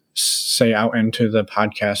or say out into the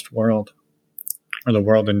podcast world or the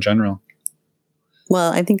world in general?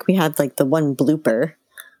 Well, I think we had like the one blooper.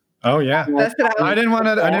 Oh yeah, I didn't want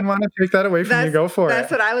to take that away from you. Go for it.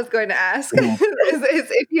 That's what I was going to ask. is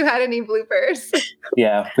if you had any bloopers.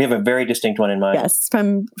 Yeah, we have a very distinct one in mind. Yes,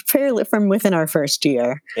 from within our first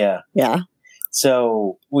year. Yeah.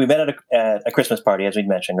 So we met at a Christmas party, as we'd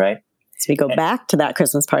mentioned, right? So we go back to that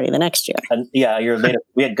Christmas party the next year. And yeah, a year later,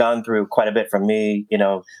 we had gone through quite a bit, from me,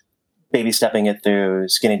 baby stepping it through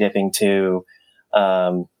skinny dipping to,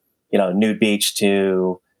 nude beach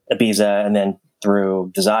to Ibiza, and then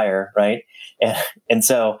through desire, right? And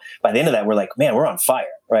so by the end of that, we're like, man, we're on fire,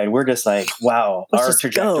 right? We're just like, wow, Let's our just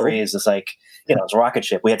trajectory go. is just like, it's a rocket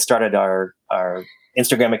ship. We had started our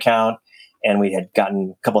Instagram account, and we had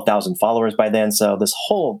gotten a couple thousand followers by then. So this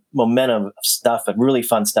whole momentum of stuff and really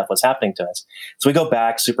fun stuff was happening to us. So we go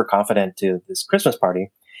back super confident to this Christmas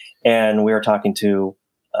party, and we were talking to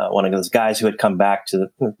one of those guys who had come back to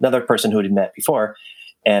another person who had met before,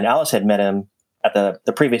 and Alice had met him at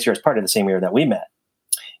the previous year's party, the same year that we met,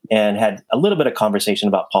 and had a little bit of conversation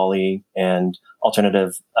about poly and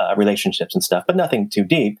alternative relationships and stuff, but nothing too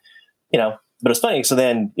deep, But it's funny. So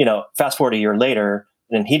then, fast forward a year later,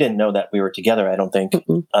 and he didn't know that we were together, I don't think,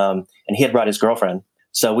 and he had brought his girlfriend.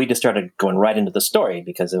 So we just started going right into the story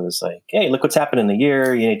because it was like, hey, look what's happened in the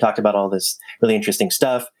year. He talked about all this really interesting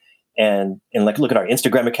stuff. And like, look at our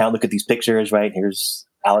Instagram account, look at these pictures, right? Here's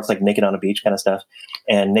Alex like naked on a beach kind of stuff,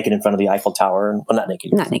 and naked in front of the Eiffel Tower. Well, not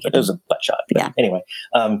naked. But it was a butt shot. But Yeah. Anyway.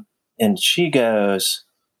 And she goes,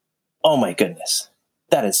 oh my goodness,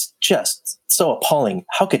 that is just so appalling.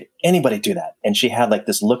 How could anybody do that? And she had like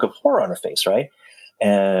this look of horror on her face, right?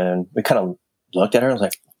 And we kind of looked at her and was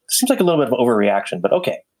like, seems like a little bit of overreaction, but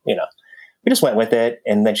okay. We just went with it.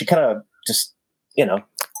 And then she kind of just,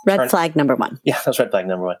 Red flag number one. Yeah, that's red flag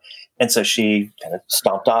number one. And so she kind of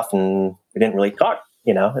stomped off, and we didn't really talk,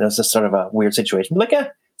 and it was just sort of a weird situation. Like,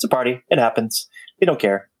 it's a party. It happens. We don't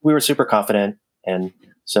care. We were super confident. And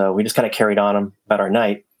so we just kind of carried on about our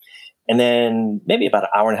night. And then maybe about an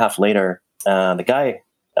hour and a half later, the guy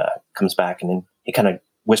comes back, and then he kind of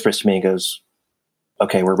whispers to me and goes,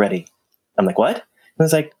 okay, we're ready. I'm like, what? And I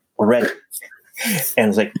was like, we're ready. And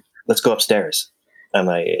it's like, let's go upstairs. And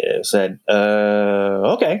I said,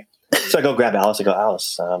 okay. So I go grab Alice. I go,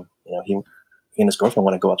 Alice, he and his girlfriend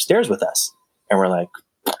want to go upstairs with us. And we're like,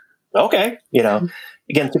 okay.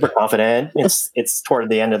 Again, super confident. It's toward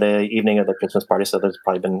the end of the evening of the Christmas party. So there's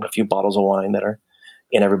probably been a few bottles of wine that are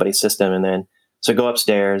in everybody's system. And then, so go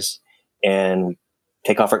upstairs and we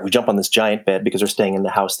take off. We jump on this giant bed because we're staying in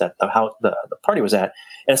the house that the party was at.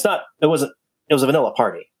 And it was a vanilla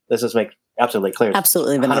party. Let's just make absolutely clear.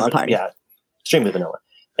 Absolutely vanilla party. Yeah. Extremely vanilla.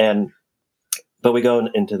 But we go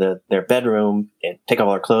into their bedroom and take off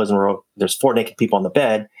all our clothes, and there's 4 naked people on the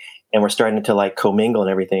bed, and we're starting to like commingle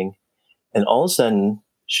and everything. And all of a sudden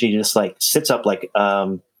she just like sits up, like,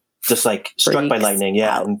 just like struck by lightning.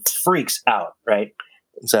 Yeah. Out. And freaks out. Right.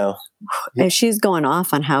 So and she's going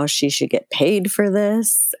off on how she should get paid for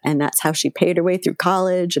this, and that's how she paid her way through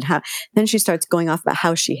college, and how then she starts going off about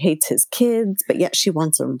how she hates his kids, but yet she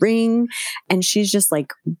wants a ring, and she's just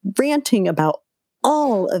like ranting about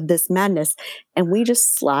all of this madness, and we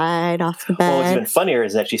just slide off the bed. Well, what's even funnier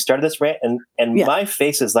is that she started this rant, and my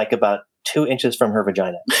face is like about 2 inches from her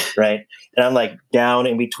vagina, right? And I'm like down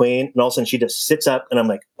in between, and all of a sudden she just sits up, and I'm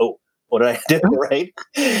like, oh, what did I do, right?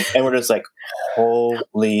 And we're just like,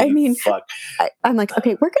 holy fuck. I'm like,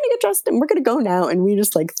 okay, we're going to get dressed and we're going to go now. And we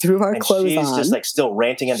just like threw our clothes on. She's just like still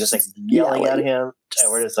ranting and just like yelling at him.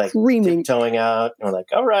 And we're just like screaming, tiptoeing out. And we're like,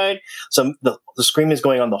 all right. So the screaming is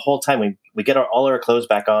going on the whole time. We get all our clothes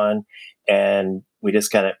back on, and we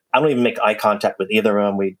just kind of, I don't even make eye contact with either of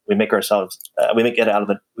them. We make ourselves, we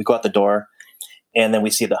go out the door. And then we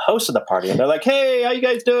see the host of the party, and they're like, "Hey, how you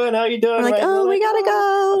guys doing? How you doing?" We're like, right? "Oh, we gotta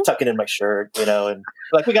go." I'm tucking in my shirt, and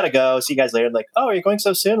like, we gotta go. See you guys later. Like, oh, are you going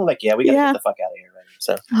so soon? I'm like, yeah, we gotta get the fuck out of here. Right?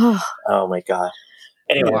 So, oh my god.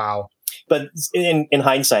 Anyway, wow. But in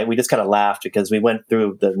hindsight, we just kind of laughed because we went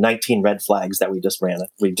through the 19 red flags that we just ran.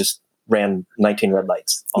 We just ran 19 red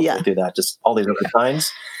lights all the way through that, just all these other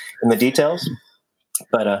times and the details.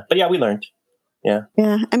 But yeah, we learned. Yeah.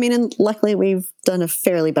 Yeah. I mean, and luckily we've done a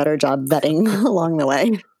fairly better job vetting along the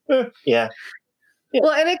way. Yeah.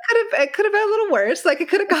 Well, and it could have been a little worse. Like it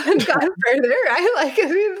could have gone further, right? Like I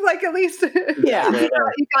mean, like at least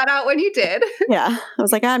you got out when you did. Yeah, I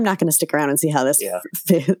was like, I'm not going to stick around and see how this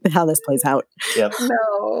plays out. Yep.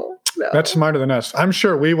 No. That's smarter than us. I'm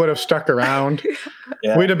sure we would have stuck around.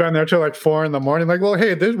 Yeah. We'd have been there till like 4 a.m. Like, well,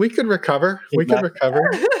 hey, we could recover. We could recover.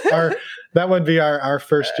 That would be our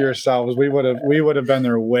first year selves. We would have been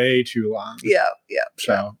there way too long. Yeah.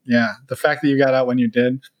 So yeah, the fact that you got out when you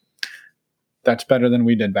did. That's better than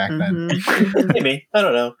we did back then. Maybe. I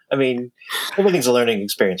don't know. I mean, everything's a learning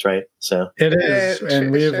experience, right? So it is.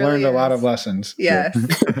 And we've learned a lot of lessons. Yes.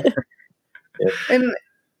 And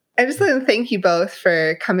I just want to thank you both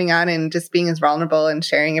for coming on and just being as vulnerable and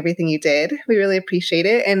sharing everything you did. We really appreciate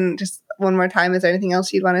it. And just one more time, is there anything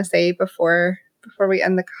else you'd want to say before we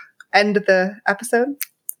end the episode?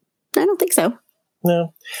 I don't think so.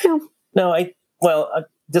 No. I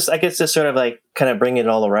guess just sort of like kind of bring it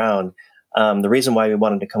all around. The reason why we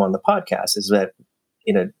wanted to come on the podcast is that,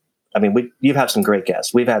 I mean, you've had some great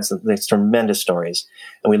guests. We've had these tremendous stories,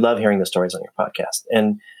 and we love hearing the stories on your podcast.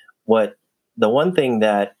 And the one thing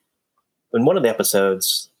that in one of the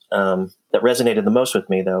episodes that resonated the most with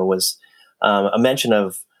me, though, was a mention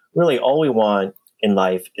of really all we want in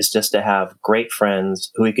life is just to have great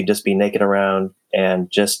friends who we could just be naked around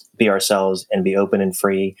and just be ourselves and be open and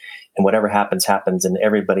free. And whatever happens, happens. And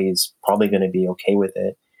everybody's probably going to be okay with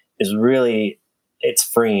it. Is really, it's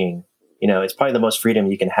freeing. It's probably the most freedom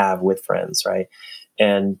you can have with friends, right?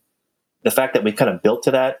 And the fact that we've kind of built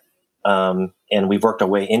to that, and we've worked our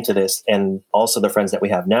way into this, and also the friends that we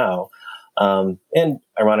have now. And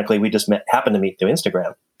ironically, we just happened to meet through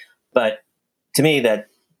Instagram. But to me, that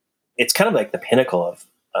it's kind of like the pinnacle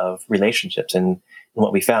of relationships and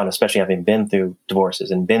what we found, especially having been through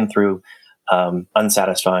divorces and been through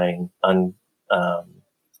unsatisfying,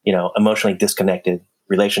 emotionally disconnected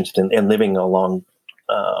relationships and living a long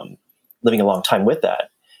time with that.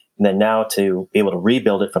 And then now to be able to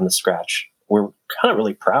rebuild it from the scratch, we're kind of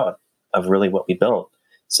really proud of really what we built.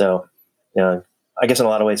 So, I guess in a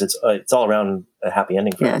lot of ways, it's all around a happy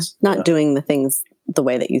ending for us. Not doing the things the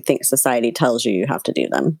way that you think society tells you have to do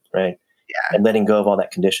them. Right. Yeah. And letting go of all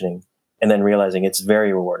that conditioning and then realizing it's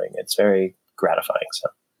very rewarding. It's very gratifying. So,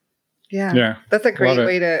 yeah. That's a great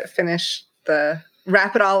way to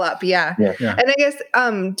wrap it all up. Yeah. Yeah. And I guess,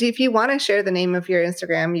 if you want to share the name of your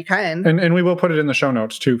Instagram, you can. And we will put it in the show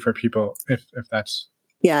notes too for people if that's.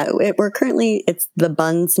 Yeah. It's the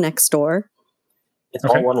Buns Next Door. It's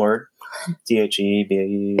all one word.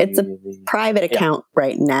 THEBAE. It's a private account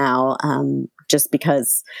right now, just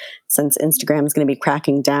because since Instagram is going to be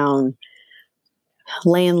cracking down,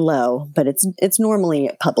 laying low, but it's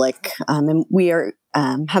normally public, and we are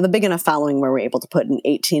have a big enough following where we're able to put an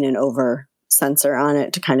 18 and over censor on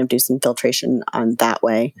it to kind of do some filtration on that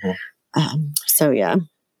way. Mm-hmm. So yeah.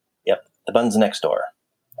 Yep, the Buns Next Door.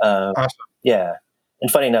 Awesome. Yeah,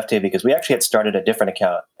 and funny enough too, because we actually had started a different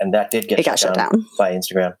account, and that did get shut down by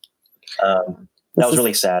Instagram. That was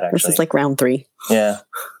really sad, actually. This is like round 3. Yeah.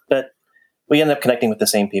 But we ended up connecting with the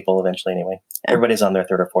same people eventually anyway. Yeah. Everybody's on their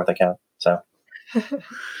 3rd or 4th account. So you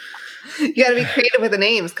got to be creative with the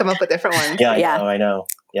names, come up with different ones. Yeah, I know.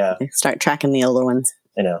 Yeah. Start tracking the older ones.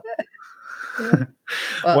 I know.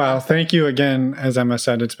 Well, thank you again. As Emma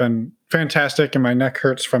said, it's been fantastic and my neck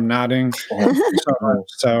hurts from nodding so much.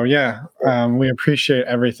 So yeah, we appreciate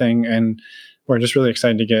everything and we're just really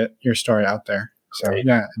excited to get your story out there. So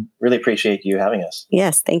yeah. Really appreciate you having us.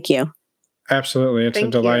 Yes, thank you. Absolutely. It's a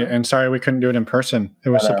delight. And sorry we couldn't do it in person. It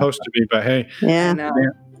was supposed to be, but hey,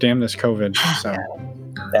 damn this COVID. So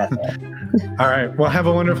all right. Well, have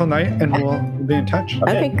a wonderful night and we'll be in touch.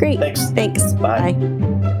 Okay, great. Thanks. Bye.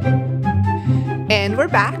 And we're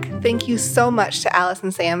back. Thank you so much to Alice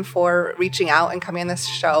and Sam for reaching out and coming on this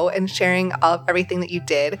show and sharing everything that you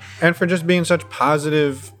did. And for just being such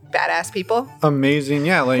positive, badass people. Amazing.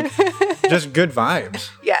 Yeah, like just good vibes.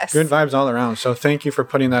 Yes. Good vibes all around. So thank you for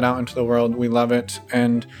putting that out into the world. We love it.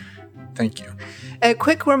 And thank you. A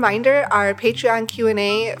quick reminder, our Patreon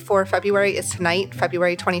Q&A for February is tonight,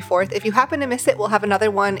 February 24th. If you happen to miss it, we'll have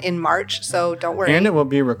another one in March, so don't worry. And it will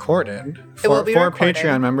be recorded for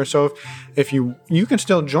Patreon members. So if you can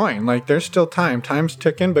still join. Like there's still time. Time's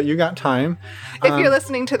ticking, but you got time. If you're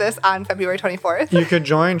listening to this on February 24th. You could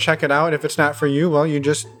join, check it out. If it's not for you, well, you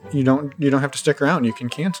don't have to stick around. You can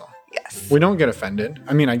cancel. Yes. We don't get offended.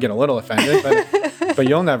 I mean, I get a little offended, but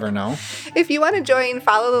you'll never know. If you want to join,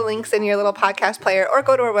 follow the links in your little podcast player or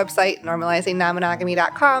go to our website,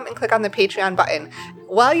 normalizingnonmonogamy.com, and click on the Patreon button.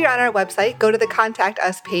 While you're on our website, go to the Contact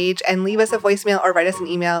Us page and leave us a voicemail or write us an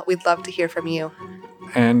email. We'd love to hear from you.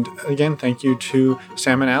 And again, thank you to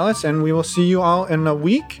Sam and Alice, and we will see you all in a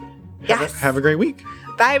week. Yes. Have a great week.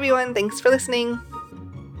 Bye, everyone. Thanks for listening.